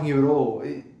not helping you at all.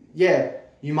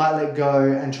 You might let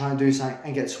go and try and do something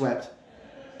and get swept.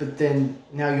 But then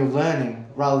now you're learning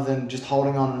rather than just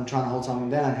holding on and trying to hold something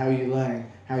down. How are you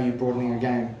learning? How are you broadening your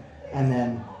game? And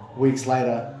then months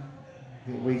later,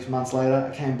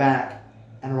 I came back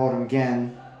and rolled him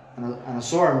again. And I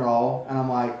saw him roll and I'm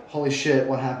like, holy shit,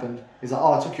 what happened? He's like,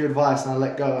 I took your advice and I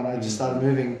let go and I just started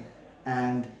moving.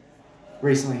 And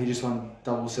recently he just won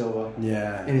double silver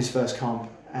in his first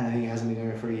comp. And I think he hasn't been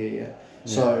doing it for a year yet.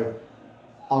 Yeah. So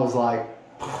I was like,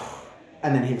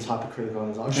 and then he was hypercritical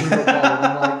and he was like, I should have got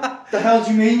gold. I'm like, the hell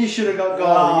do you mean you should have got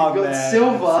gold? You got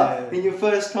silver in your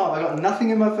first comp. I got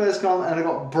nothing in my first comp and I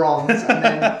got bronze, and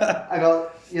then I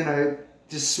got, you know,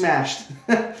 just smashed.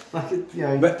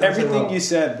 But everything you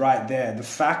said right there, the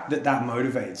fact that that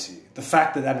motivates you, the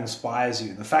fact that that inspires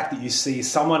you, the fact that you see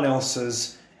someone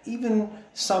else's even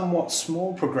somewhat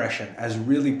small progression as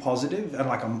really positive and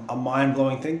like a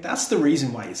mind-blowing thing, that's the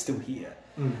reason why you're still here.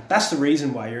 That's the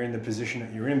reason why you're in the position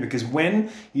that you're in, because when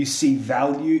you see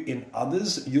value in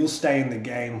others, you'll stay in the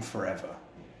game forever.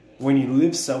 When you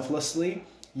live selflessly,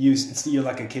 you're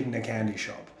like a kid in a candy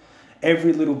shop.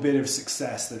 Every little bit of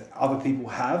success that other people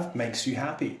have makes you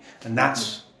happy, and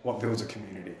that's what builds a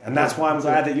community. And that's why I'm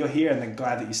glad that you're here and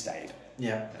glad that you stayed.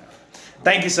 Yeah.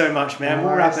 Thank you so much, man.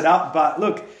 We'll wrap it up, but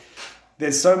look,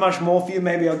 there's so much more for you.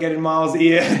 Maybe I'll get in Miles'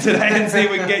 ear today and see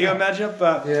if we can get you a matchup,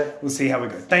 but we'll see how we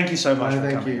go. Thank you so much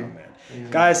for coming on, man. Yeah.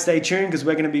 Guys, stay tuned because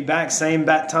we're going to be back. Same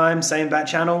bat time, same bat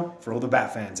channel for all the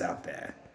bat fans out there.